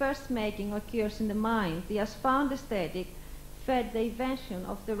which the first making occurs in the mind, the as-found aesthetic fed the invention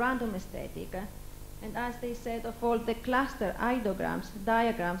of the random aesthetic, and as they said, of all the cluster ideograms,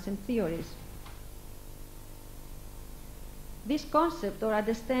 diagrams, and theories. This concept or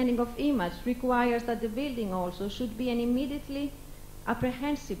understanding of image requires that the building also should be an immediately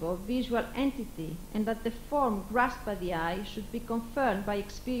apprehensible visual entity, and that the form grasped by the eye should be confirmed by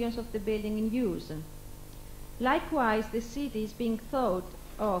experience of the building in use. Likewise, the city is being thought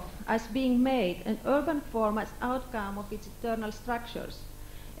of as being made an urban form as outcome of its internal structures,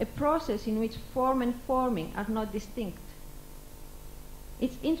 a process in which form and forming are not distinct.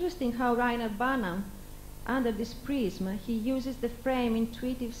 It's interesting how Rainer Banham, under this prism, he uses the frame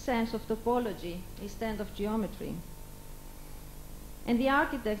intuitive sense of topology instead of geometry. And the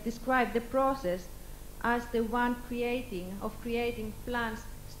architects describe the process as the one creating planned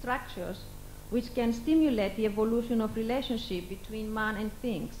structures which can stimulate the evolution of relationship between man and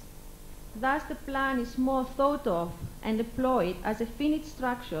things. Thus, the plan is more thought of and employed as a finite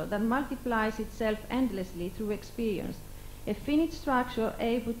structure that multiplies itself endlessly through experience, a finite structure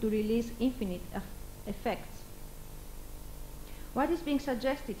able to release infinite effects. What is being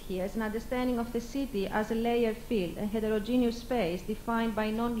suggested here is an understanding of the city as a layered field, a heterogeneous space defined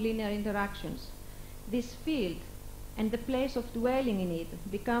by non-linear interactions. This field and the place of dwelling in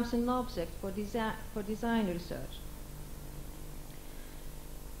it becomes an object for design research.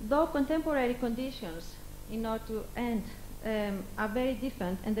 Though contemporary conditions, in order to end, are very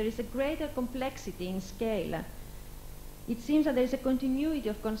different, and there is a greater complexity in scale, it seems that there is a continuity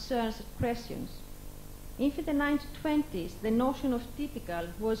of concerns and questions. In the 1920s, the notion of typical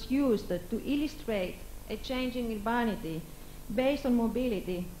was used to illustrate a changing urbanity based on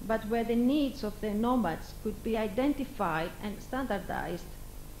mobility, but where the needs of the nomads could be identified and standardized.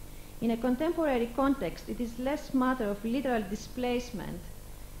 In a contemporary context, it is less matter of literal displacement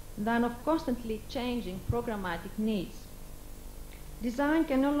than of constantly changing programmatic needs. Design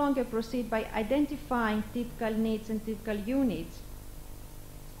can no longer proceed by identifying typical needs and typical units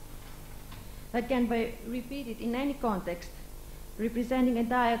that can be repeated in any context, representing a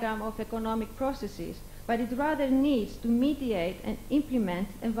diagram of economic processes, but it rather needs to mediate and implement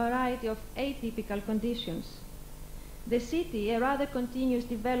a variety of atypical conditions. The city, a rather continuous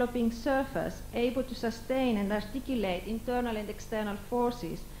developing surface, able to sustain and articulate internal and external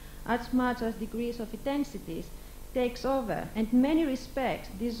forces as much as degrees of intensities, takes over and in many respects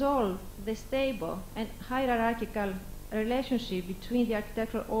dissolve the stable and hierarchical relationship between the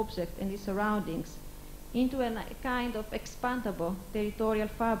architectural object and its surroundings into a kind of expandable territorial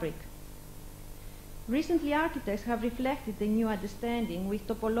fabric. Recently, architects have reflected the new understanding with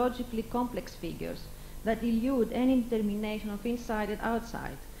topologically complex figures that elude any determination of inside and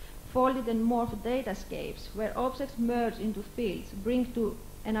outside, folded and morphed datascapes where objects merge into fields, bring to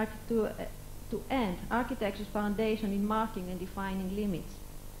end architecture's foundation in marking and defining limits.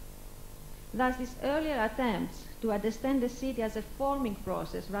 Thus, these earlier attempts to understand the city as a forming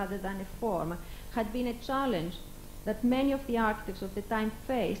process rather than a form had been a challenge that many of the architects of the time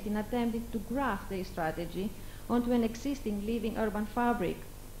faced in attempting to graft their strategy onto an existing living urban fabric,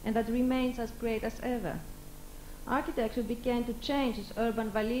 and that remains as great as ever. Architecture began to change its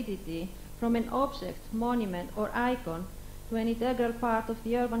urban validity from an object, monument, or icon to an integral part of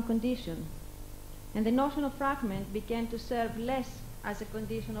the urban condition, and the notion of fragment began to serve less as a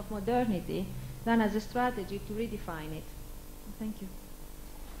condition of modernity than as a strategy to redefine it. Thank you.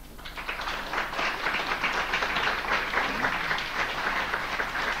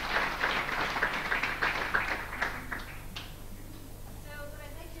 So what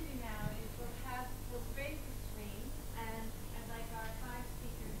I'd like to do now is we'll raise the screen, and I'd like our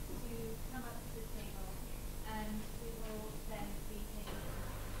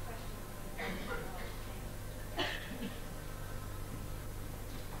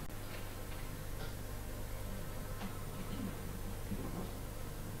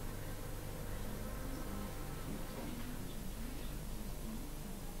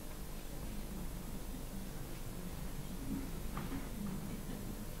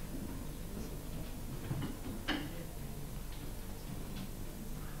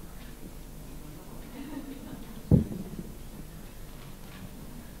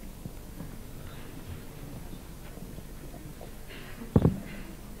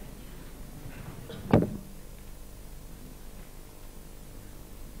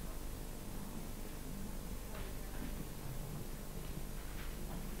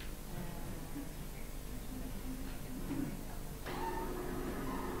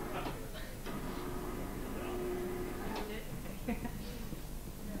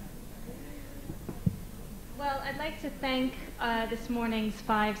Well, I'd like to thank this morning's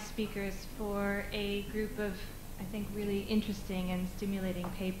 5 speakers for a group of, I think, really interesting and stimulating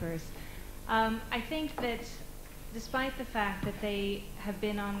papers. I think that despite the fact that they have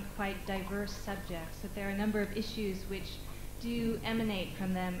been on quite diverse subjects, that there are a number of issues which do emanate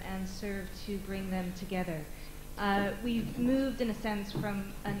from them and serve to bring them together. We've moved, in a sense,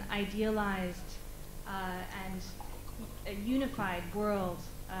 from an idealized and a unified world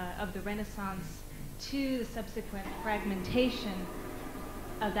of the Renaissance to the subsequent fragmentation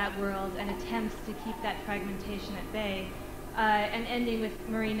of that world and attempts to keep that fragmentation at bay, and ending with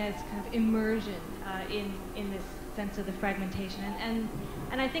Marina's kind of immersion in this sense of the fragmentation.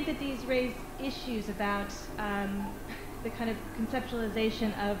 And I think that these raise issues about the kind of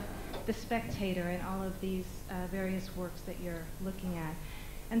conceptualization of the spectator in all of these various works that you're looking at.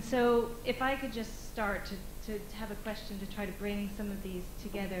 And so if I could just start to have a question to try to bring some of these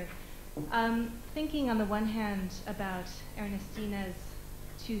together. Thinking on the one hand about Ernestina's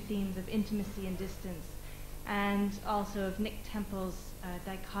 2 themes of intimacy and distance, and also of Nick Temple's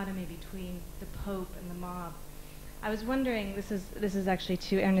dichotomy between the Pope and the mob. I was wondering, this is actually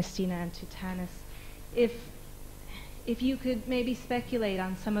to Ernestina and to Tanis, if you could maybe speculate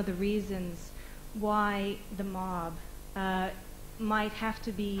on some of the reasons why the mob might have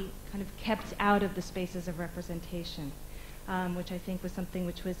to be kind of kept out of the spaces of representation. Which I think was something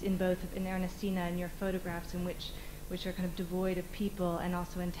which was in both in Ernestina and your photographs, in which are kind of devoid of people, and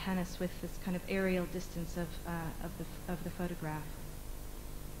also in Tanis with this kind of aerial distance of the photograph.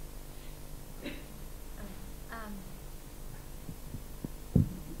 Does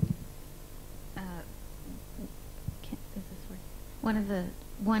this work?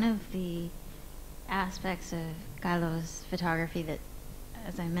 One of the aspects of Gallo's photography that,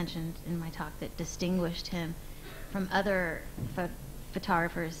 as I mentioned in my talk, that distinguished him from other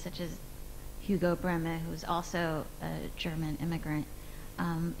photographers such as Hugo Bremme, who's also a German immigrant,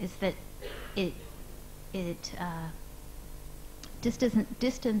 is that it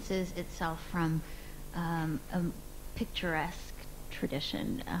distances itself from a picturesque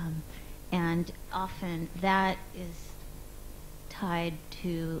tradition, and often that is tied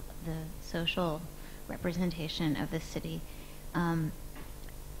to the social representation of the city, and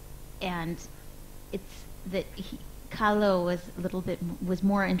it's that Kahlo was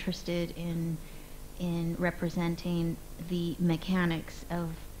more interested in representing the mechanics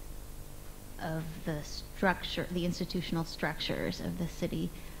of the structure, the institutional structures of the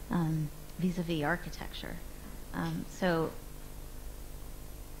city, vis-a-vis architecture. So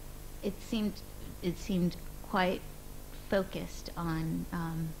it seemed quite focused on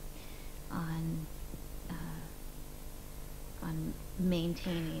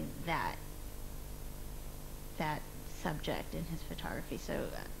maintaining that subject in his photography. So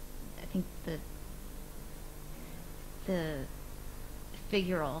I think the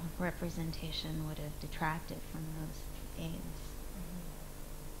figural representation would have detracted from those aims.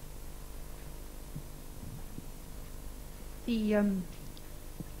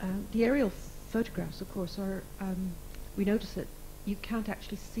 The aerial photographs, of course, are, we notice that you can't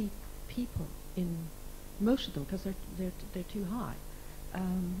actually see people in most of them because they're too high.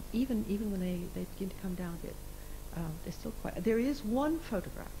 Even when they begin to come down a bit, they're still quite. There is one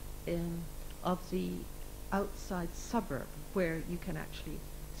photograph of the outside suburb where you can actually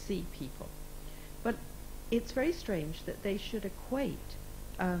see people, but it's very strange that they should equate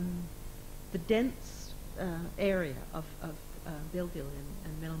the dense area of Belleville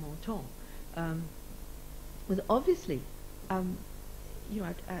and Ménilmontant with obviously a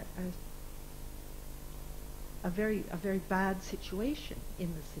very bad situation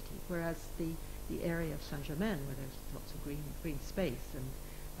in the city, whereas the area of Saint-Germain, where there's lots of green space and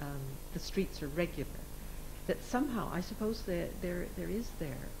the streets are regular, that somehow I suppose there is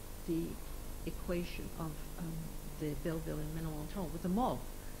the equation of the Belleville and Ménilmontant with the mob,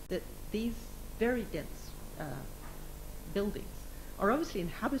 that these very dense buildings are obviously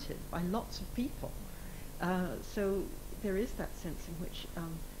inhabited by lots of people. So there is that sense in which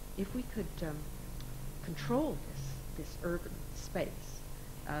if we could control this urban space,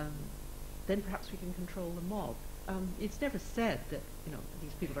 then perhaps we can control the mob. It's never said that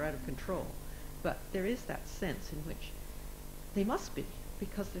these people are out of control, but there is that sense in which they must be,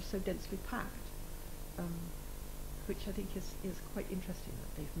 because they're so densely packed, which I think is quite interesting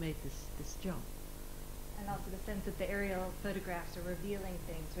that they've made this jump. And also the sense that the aerial photographs are revealing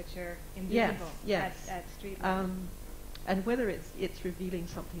things which are invisible at street level. And whether it's revealing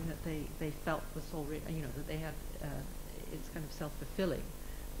something that they felt was already, that they had, it's kind of self-fulfilling,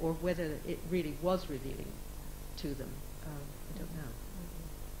 or whether it really was revealing to them, I don't know.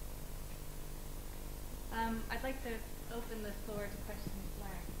 I'd like to open the floor to questions.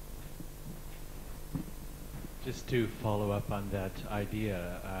 Just to follow up on that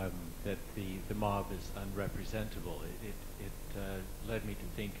idea that the mob is unrepresentable, it led me to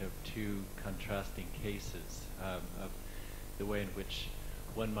think of two contrasting cases of the way in which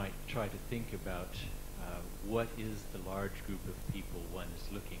one might try to think about what is the large group of people one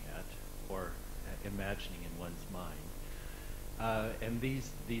is looking at or imagining in one's mind. And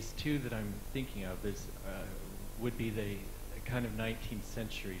these two that I'm thinking of would be the kind of 19th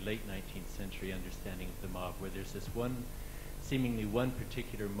century, late 19th century understanding of the mob, where there's this seemingly one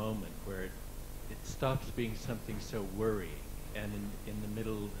particular moment where it stops being something so worrying, and in the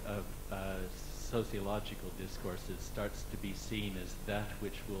middle of sociological discourses starts to be seen as that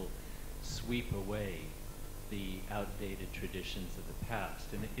which will sweep away the outdated traditions of the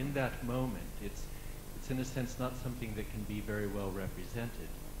past. And in that moment, it's in a sense not something that can be very well represented,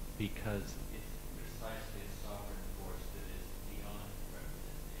 because it's precisely a sovereign force that is beyond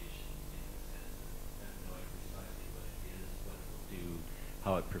representation, in the sense of knowing precisely what it is, what it will do,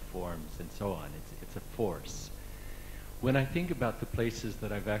 how it performs, and so on. It's a force. When I think about the places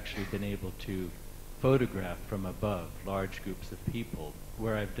that I've actually been able to photograph from above large groups of people,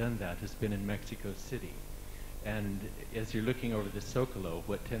 where I've done that has been in Mexico City. And as you're looking over the Zócalo,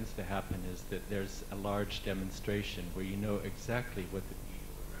 what tends to happen is that there's a large demonstration where you know exactly what the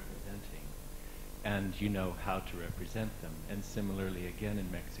people are representing, and you know how to represent them. And similarly, again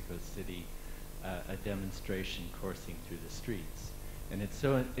in Mexico City, a demonstration coursing through the streets. And it's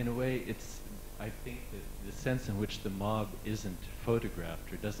so, in a way, I think that the sense in which the mob isn't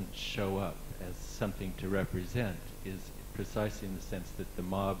photographed or doesn't show up as something to represent is precisely in the sense that the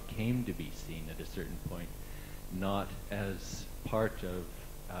mob came to be seen at a certain point, not as part of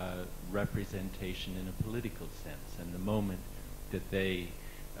representation in a political sense. And the moment that they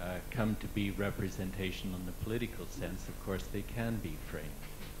come to be representational in the political sense, of course, they can be framed.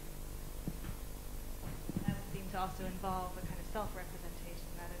 That would seem to also involve a kind of self-representation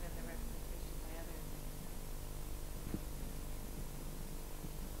rather than the representation by others.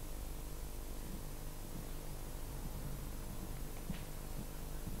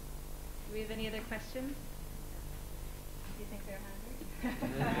 Do we have any other questions? Do you think they're hungry?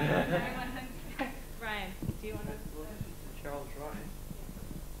 Everyone hungry? Ryan, do you want to? Well, this is Charles Ryan.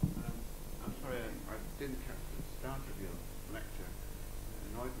 I'm sorry, I didn't catch the start of your lecture. It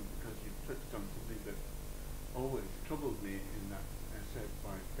annoyed me because you touched on something that always troubled me in that essay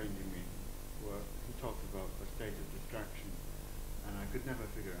by Benjamin, where he talked about a state of distraction, and I could never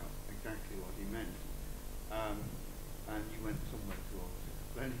figure out exactly what he meant. And you went somewhere towards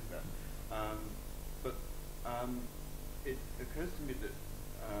explaining that. It occurs to me that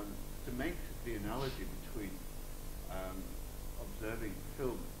to make the analogy between observing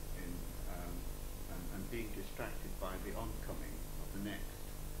film and being distracted by the oncoming of the next,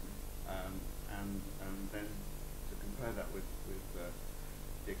 and then to compare that with the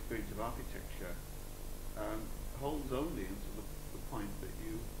experience of architecture, holds only until the point that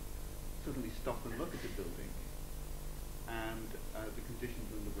you suddenly stop and look at a building and the conditions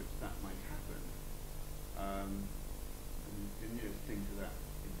under which that might happen. And the nearest thing to that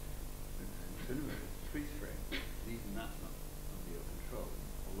in cinema is freeze frame. Even that's not under your control,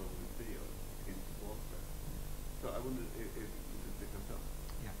 although with video it begins to alter. So I wondered if you could pick us up.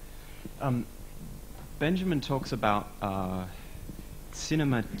 Yeah. Benjamin talks about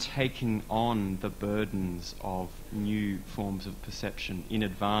cinema taking on the burdens of new forms of perception in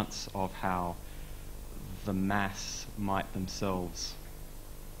advance of how the mass might themselves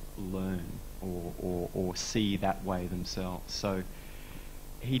learn or see that way themselves. So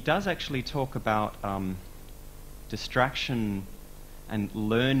he does actually talk about distraction and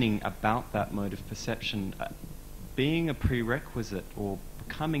learning about that mode of perception being a prerequisite or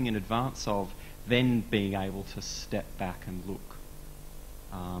coming in advance of then being able to step back and look.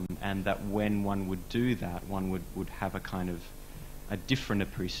 And that when one would do that, one would have a kind of a different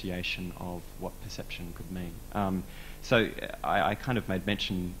appreciation of what perception could mean. So I kind of made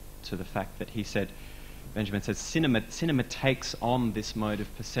mention to the fact that he said, Benjamin says, cinema takes on this mode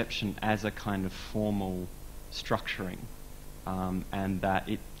of perception as a kind of formal structuring, and that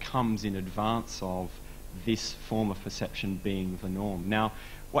it comes in advance of this form of perception being the norm. Now,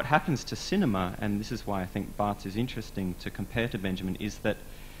 what happens to cinema, and this is why I think Barthes is interesting to compare to Benjamin, is that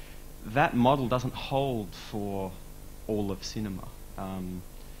that model doesn't hold for all of cinema.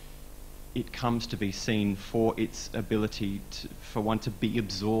 It comes to be seen for its ability for one to be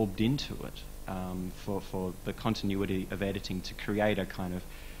absorbed into it, for the continuity of editing to create a kind of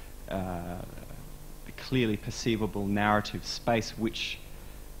a clearly perceivable narrative space which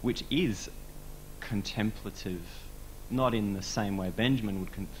is contemplative, not in the same way Benjamin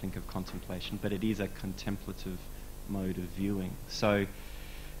would think of contemplation, but it is a contemplative mode of viewing. So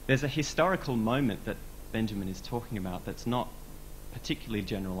there's a historical moment that Benjamin is talking about that's not particularly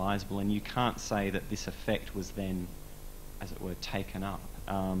generalizable, and you can't say that this effect was then, as it were, taken up,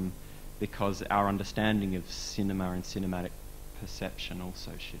 because our understanding of cinema and cinematic perception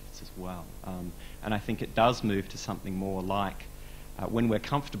also shifts as well. And I think it does move to something more like, when we're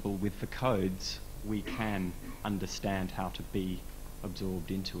comfortable with the codes, we can understand how to be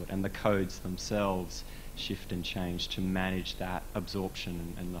absorbed into it, and the codes themselves shift and change to manage that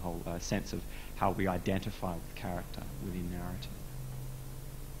absorption and the whole sense of how we identify with character within narrative.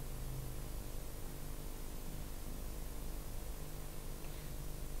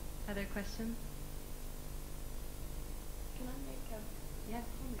 Other questions? Can I make a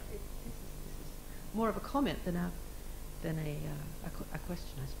comment? This is more of a comment than a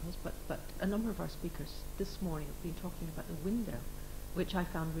question, I suppose. But a number of our speakers this morning have been talking about the window, which I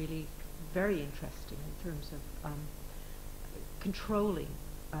found really very interesting in terms of controlling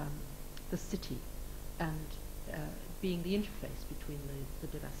the city and being the interface between the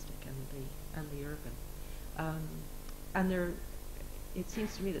domestic and the urban. And there, it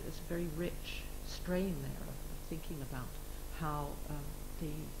seems to me that there's a very rich strain there of thinking about how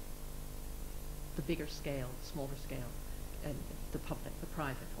the bigger scale, smaller scale, and the public, the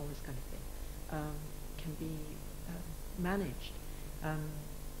private, all this kind of thing, can be managed.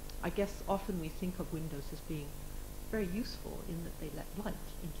 I guess often we think of windows as being very useful in that they let light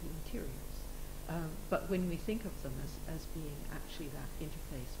into interiors. But when we think of them as being actually that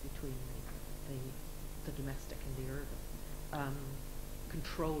interface between the domestic and the urban,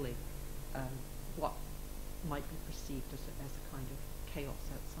 controlling what might be perceived as a kind of chaos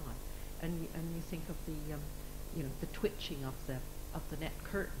outside, and you think of the twitching of the net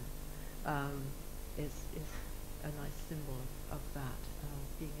curtain is a nice symbol of that,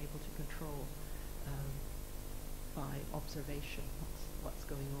 being able to control by observation what's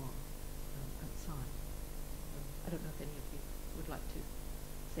going on outside. I don't know if any of you would like to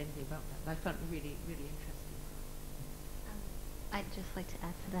say anything about that, but I found it really, really interesting. I'd just like to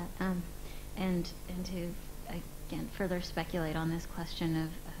add to that, and to again further speculate on this question of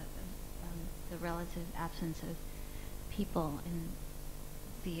the relative absence of people in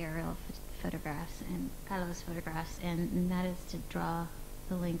the aerial photographs and Carlos' photographs, and that is to draw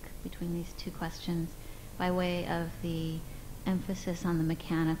the link between these two questions by way of the emphasis on the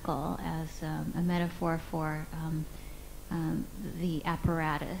mechanical as a metaphor for the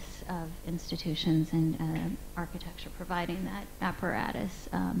apparatus of institutions and architecture providing that apparatus.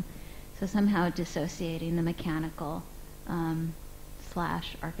 So somehow dissociating the mechanical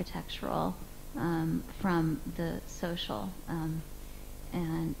slash architectural from the social,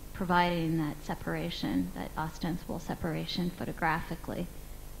 and providing that separation, that ostensible separation photographically.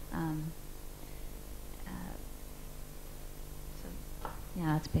 So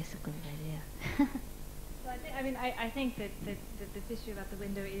yeah, that's basically the idea. I think that this issue about the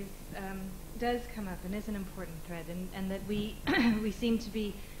window is does come up and is an important thread, and that we we seem to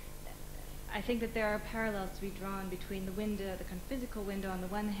be. I think that there are parallels to be drawn between the window, the kind of physical window on the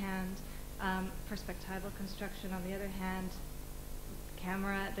one hand, perspectival construction on the other hand,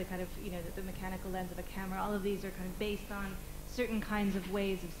 camera, the kind of the mechanical lens of a camera. All of these are kind of based on certain kinds of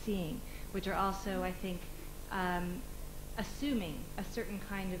ways of seeing, which are also, I think, assuming a certain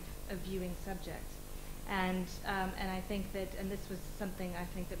kind of viewing subject. And I think that, and this was something I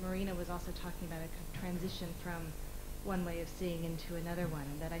think that Marina was also talking about, a kind of transition from one way of seeing into another one,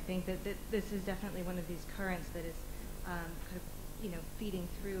 and that I think that this is definitely one of these currents that is kind of feeding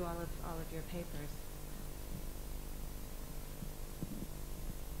through all of your papers.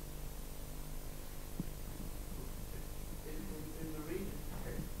 In Marina's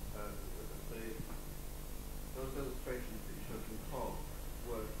case, those illustrations that you showed from Paul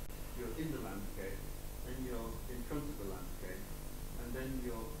were you're in the landscape, and you're in front of the landscape, and then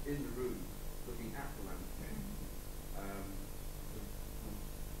you're in the room looking at the landscape.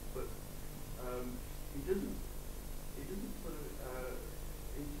 But he doesn't sort of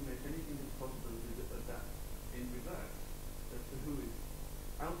intimate anything as possible with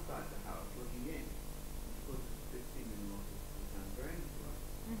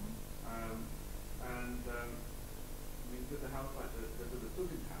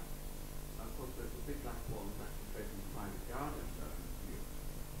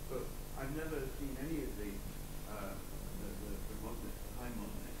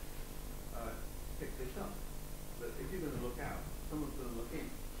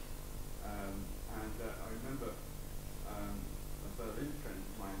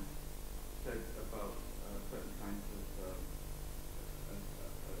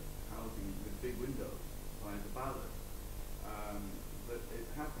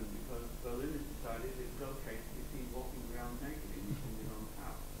outside it's okay to be seen walking around naked in your own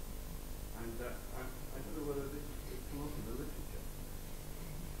house. And I don't know whether this has come up in the literature.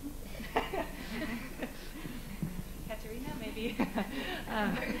 Katerina, maybe.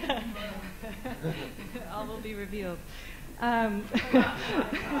 All will be revealed. But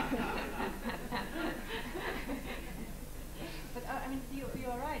I mean,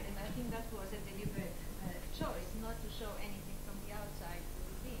 you're right, and I think that was a deliberate choice not to show anything from the outside to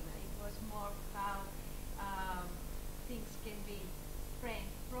within. It was more how things can be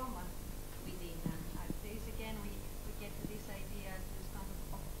framed from within. There is again, we get to this idea, this kind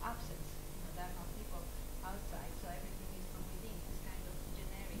of absence. There are no people outside, so everything is from within. This kind of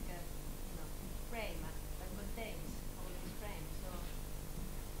generic, frame that contains all these frames. So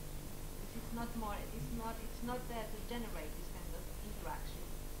it's not more. It's not there to generate this kind of interaction,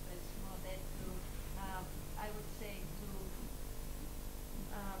 but it's more there to, I would say, to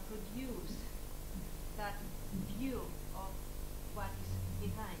produce that view of what is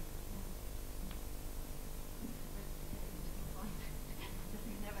behind. But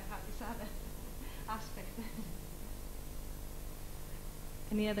we never have this other aspect.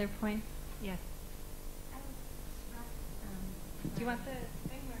 Any other points? Yes. I was struck. Do you want the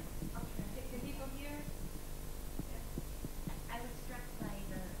thing or? The people here. I was struck by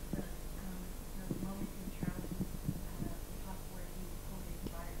the moment in Charles' talk where he quoted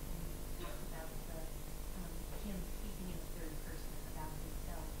Bart and talked about him speaking in the third person about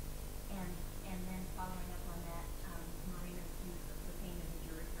himself, and then following up on that, Marina's use of the same image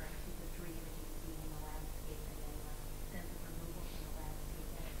you're referring to, the three images being in the landscape and then the sense of removal from the landscape.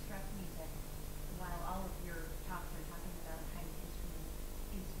 And it struck me that while all of your talks are talking about a kind of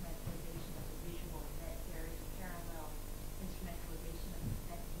instrumentalization of the visual, that there is a parallel instrumentalization of the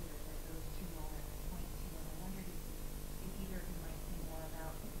spectator that those two moments point to. And I wondered if either of you might say more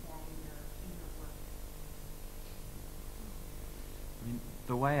about that in your work. I mean,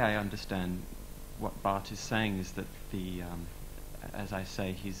 the way I understand what Bart is saying is that as I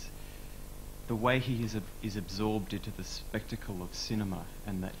say, the way he is absorbed into the spectacle of cinema,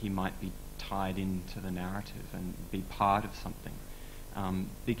 and that he might be tied into the narrative and be part of something,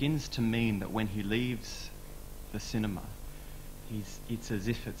 begins to mean that when he leaves the cinema, it's as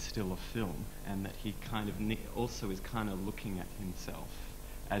if it's still a film, and that he kind of also is kind of looking at himself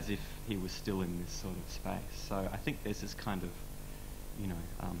as if he was still in this sort of space. So I think there's this kind of,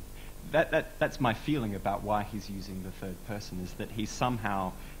 that's my feeling about why he's using the third person, is that he's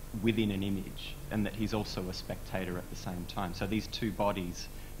somehow within an image, and that he's also a spectator at the same time. So these two bodies,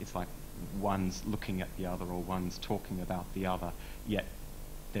 it's like one's looking at the other, or one's talking about the other, yet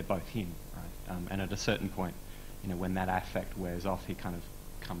they're both him, right? And at a certain point, when that affect wears off, he kind of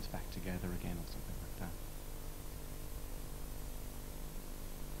comes back together again, or something like that.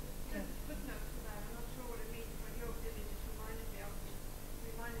 Just a footnote to that. I'm not sure what it means, but your image reminded me of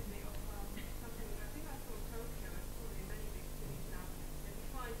something that I think I saw in Tokyo, and probably in many big cities now. That you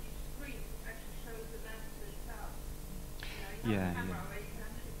find each screen actually shows the lens itself. You have a camera where you can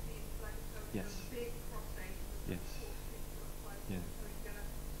actually see it's like a big cross section. Yes. Yeah. So you get a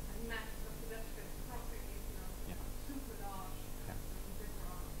mass of pedestrian crossing, super large, bigger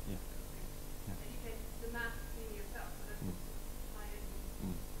arms. Yeah. And you get the mass seeing yourself, so that's high end.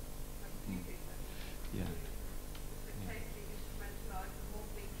 Yeah. Spectacularly instrumentalized, the whole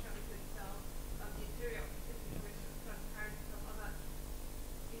thing shows itself. The interior of the city, which is transparent from other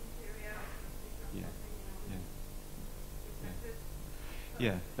interior, Yeah. Yeah. So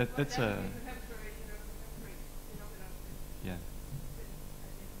Yeah. That's a. Yeah.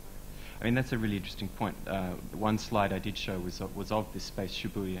 I mean, that's a really interesting point. One slide I did show was of this space,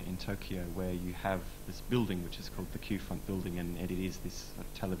 Shibuya, in Tokyo, where you have this building, which is called the Q-Front building, and it is this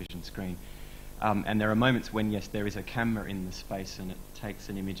television screen. And there are moments when, yes, there is a camera in the space, and it takes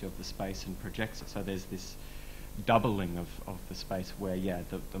an image of the space and projects it. So there's this doubling of the space where,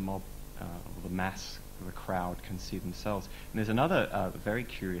 the mob, or the mass, the crowd can see themselves. And there's another very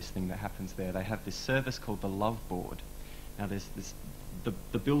curious thing that happens there. They have this service called the love board. Now there's this,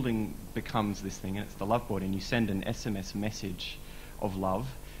 the building becomes this thing, and it's the love board, and you send an SMS message of love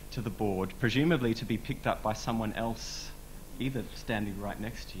to the board, presumably to be picked up by someone else, either standing right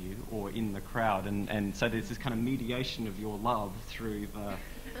next to you or in the crowd, and so there's this kind of mediation of your love through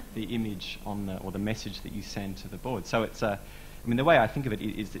the image on or the message that you send to the board. So it's the way I think of it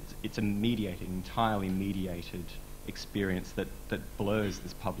is it's a entirely mediated experience that blurs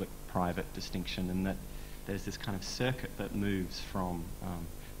this public-private distinction, and that there's this kind of circuit that moves from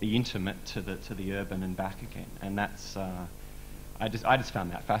the intimate to the urban and back again, and that's I just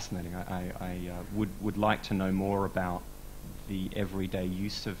found that fascinating. I would like to know more about the everyday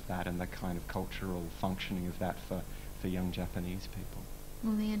use of that and the kind of cultural functioning of that for young Japanese people.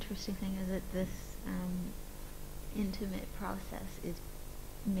 Well, the interesting thing is that this intimate process is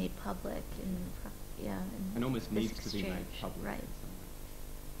made public and almost this needs to be made exchange. public. Right.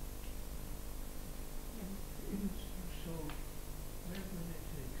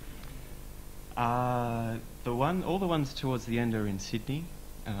 All the ones towards the end are in Sydney.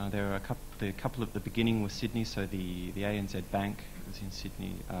 There are a couple at the beginning were Sydney, so the ANZ Bank was in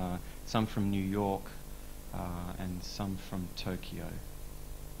Sydney. Some from New York, and some from Tokyo,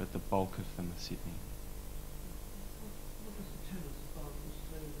 but the bulk of them are Sydney. What does it tell us about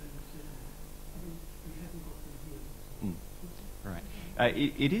Australia and Sydney? I mean, we haven't got them here. Right.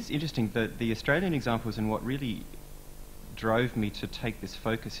 It is interesting that the Australian examples, and what really drove me to take this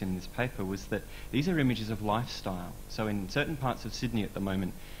focus in this paper was that these are images of lifestyle. So in certain parts of Sydney at the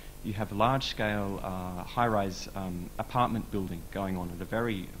moment, you have large-scale high-rise apartment building going on at a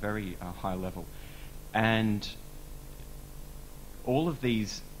very, very high level. And all of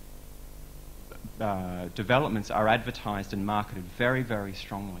these developments are advertised and marketed very, very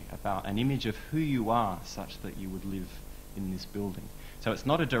strongly about an image of who you are such that you would live in this building. So it's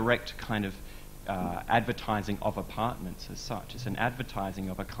not a direct kind of advertising of apartments as such. It's an advertising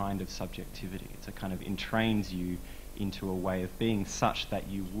of a kind of subjectivity. It's a kind of entrains you into a way of being such that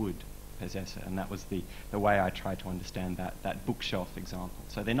you would possess it. And that was the way I tried to understand that bookshelf example.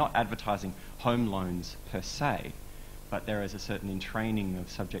 So they're not advertising home loans per se, but there is a certain entraining of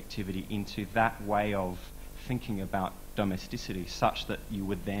subjectivity into that way of thinking about domesticity such that you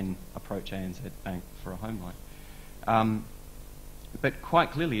would then approach ANZ Bank for a home loan. But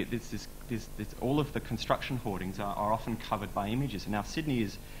quite clearly, all of the construction hoardings are often covered by images. And now Sydney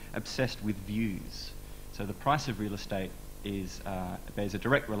is obsessed with views. So the price of real estate bears a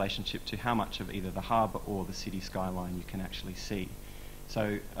direct relationship to how much of either the harbour or the city skyline you can actually see.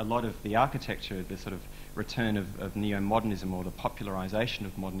 So a lot of the architecture, the sort of return of neo-modernism or the popularisation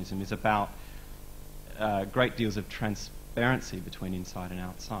of modernism is about great deals of transparency between inside and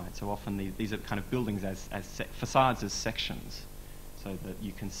outside. So often these are kind of buildings as facades as sections, so that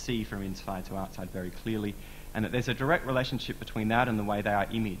you can see from inside to outside very clearly, and that there's a direct relationship between that and the way they are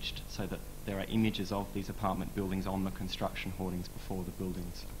imaged, so that there are images of these apartment buildings on the construction hoardings before the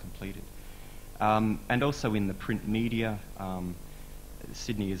buildings are completed. And also in the print media,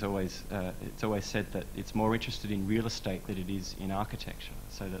 Sydney is always, it's always said that it's more interested in real estate than it is in architecture,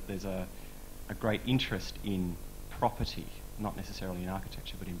 so that there's a great interest in property, not necessarily in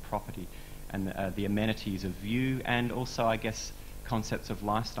architecture, but in property, and the amenities of view, and also, I guess, concepts of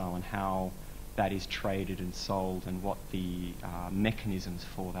lifestyle and how that is traded and sold and what the mechanisms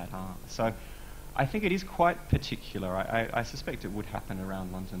for that are. So I think it is quite particular. I suspect it would happen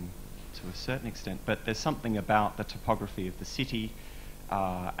around London to a certain extent, but there's something about the topography of the city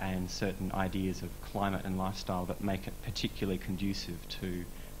and certain ideas of climate and lifestyle that make it particularly conducive to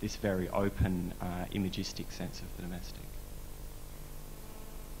this very open imagistic sense of the domestic.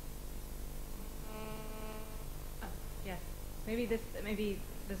 Yes. Maybe this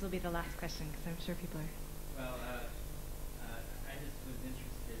will be the last question, because I'm sure people are... Well, I just was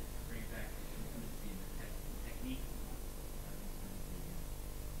interested to bring back the intimacy and the technique of intimacy,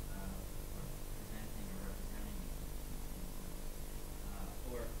 or presenting or representing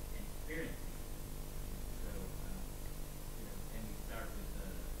or experiencing. So, and we start with the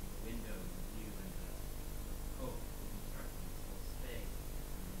window and the view and the hope of constructing this whole space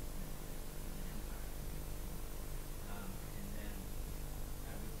an empire. And then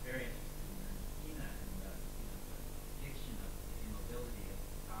I was very interested in Ernestina and the depiction of the immobility of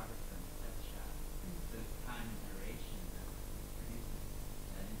the photographer in the set shot. So it's time and duration that produces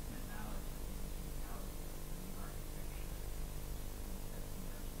that intimate knowledge of the instrumentality of the architecture that's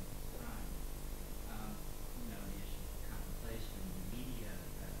emerging at this time. The issue of contemplation in the media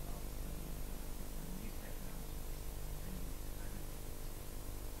that all of a sudden new technologies bring kind of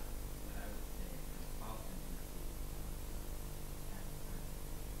what I would say false intimacy at the time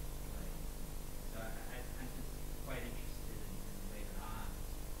of play. So I'm just quite interested in later on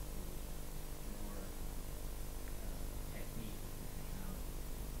the more techniques and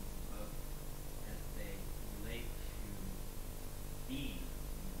technologies, both as they relate to being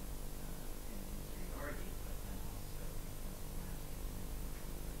in interiority, but then also because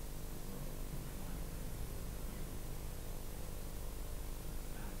the landscape and the world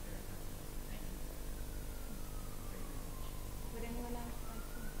found it very fascinating. Thank you very much. Would anyone else like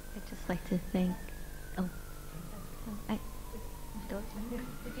to? I'd just like to thank. Oh,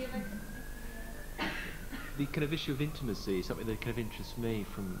 Would you like to? The kind of issue of intimacy is something that kind of interests me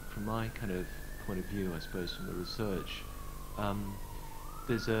from my kind of point of view, I suppose, from the research.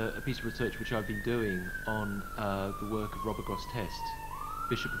 there's a piece of research which I've been doing on the work of Robert Grosseteste,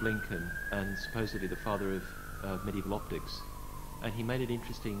 Bishop of Lincoln, and supposedly the father of medieval optics. And he made an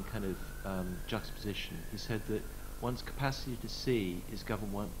interesting kind of juxtaposition. He said that one's capacity to see is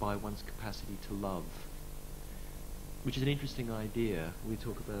governed by one's capacity to love, which is an interesting idea. We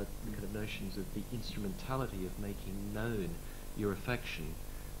talk about the kind of notions of the instrumentality of making known your affection.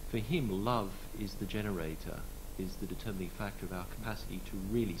 For him, love is the generator, is the determining factor of our capacity to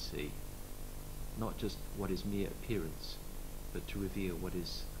really see, not just what is mere appearance, but to reveal what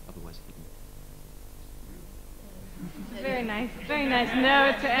is otherwise hidden. Very nice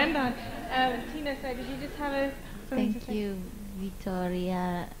note to end on. Tina, sorry, did you just have something to say? Thank you,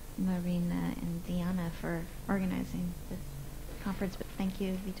 Vittoria, Marina, and Diana for organizing this conference. But thank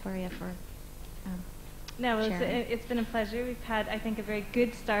you, Vittoria, for No, well, sharing. it's been a pleasure. We've had, I think, a very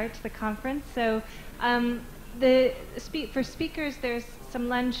good start to the conference. So, for speakers, there's some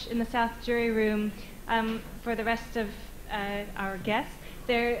lunch in the South Jury Room for the rest of our guests.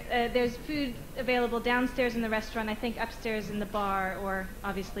 There's food available downstairs in the restaurant, I think upstairs in the bar, or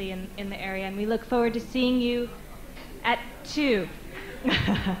obviously in the area. And we look forward to seeing you at 2.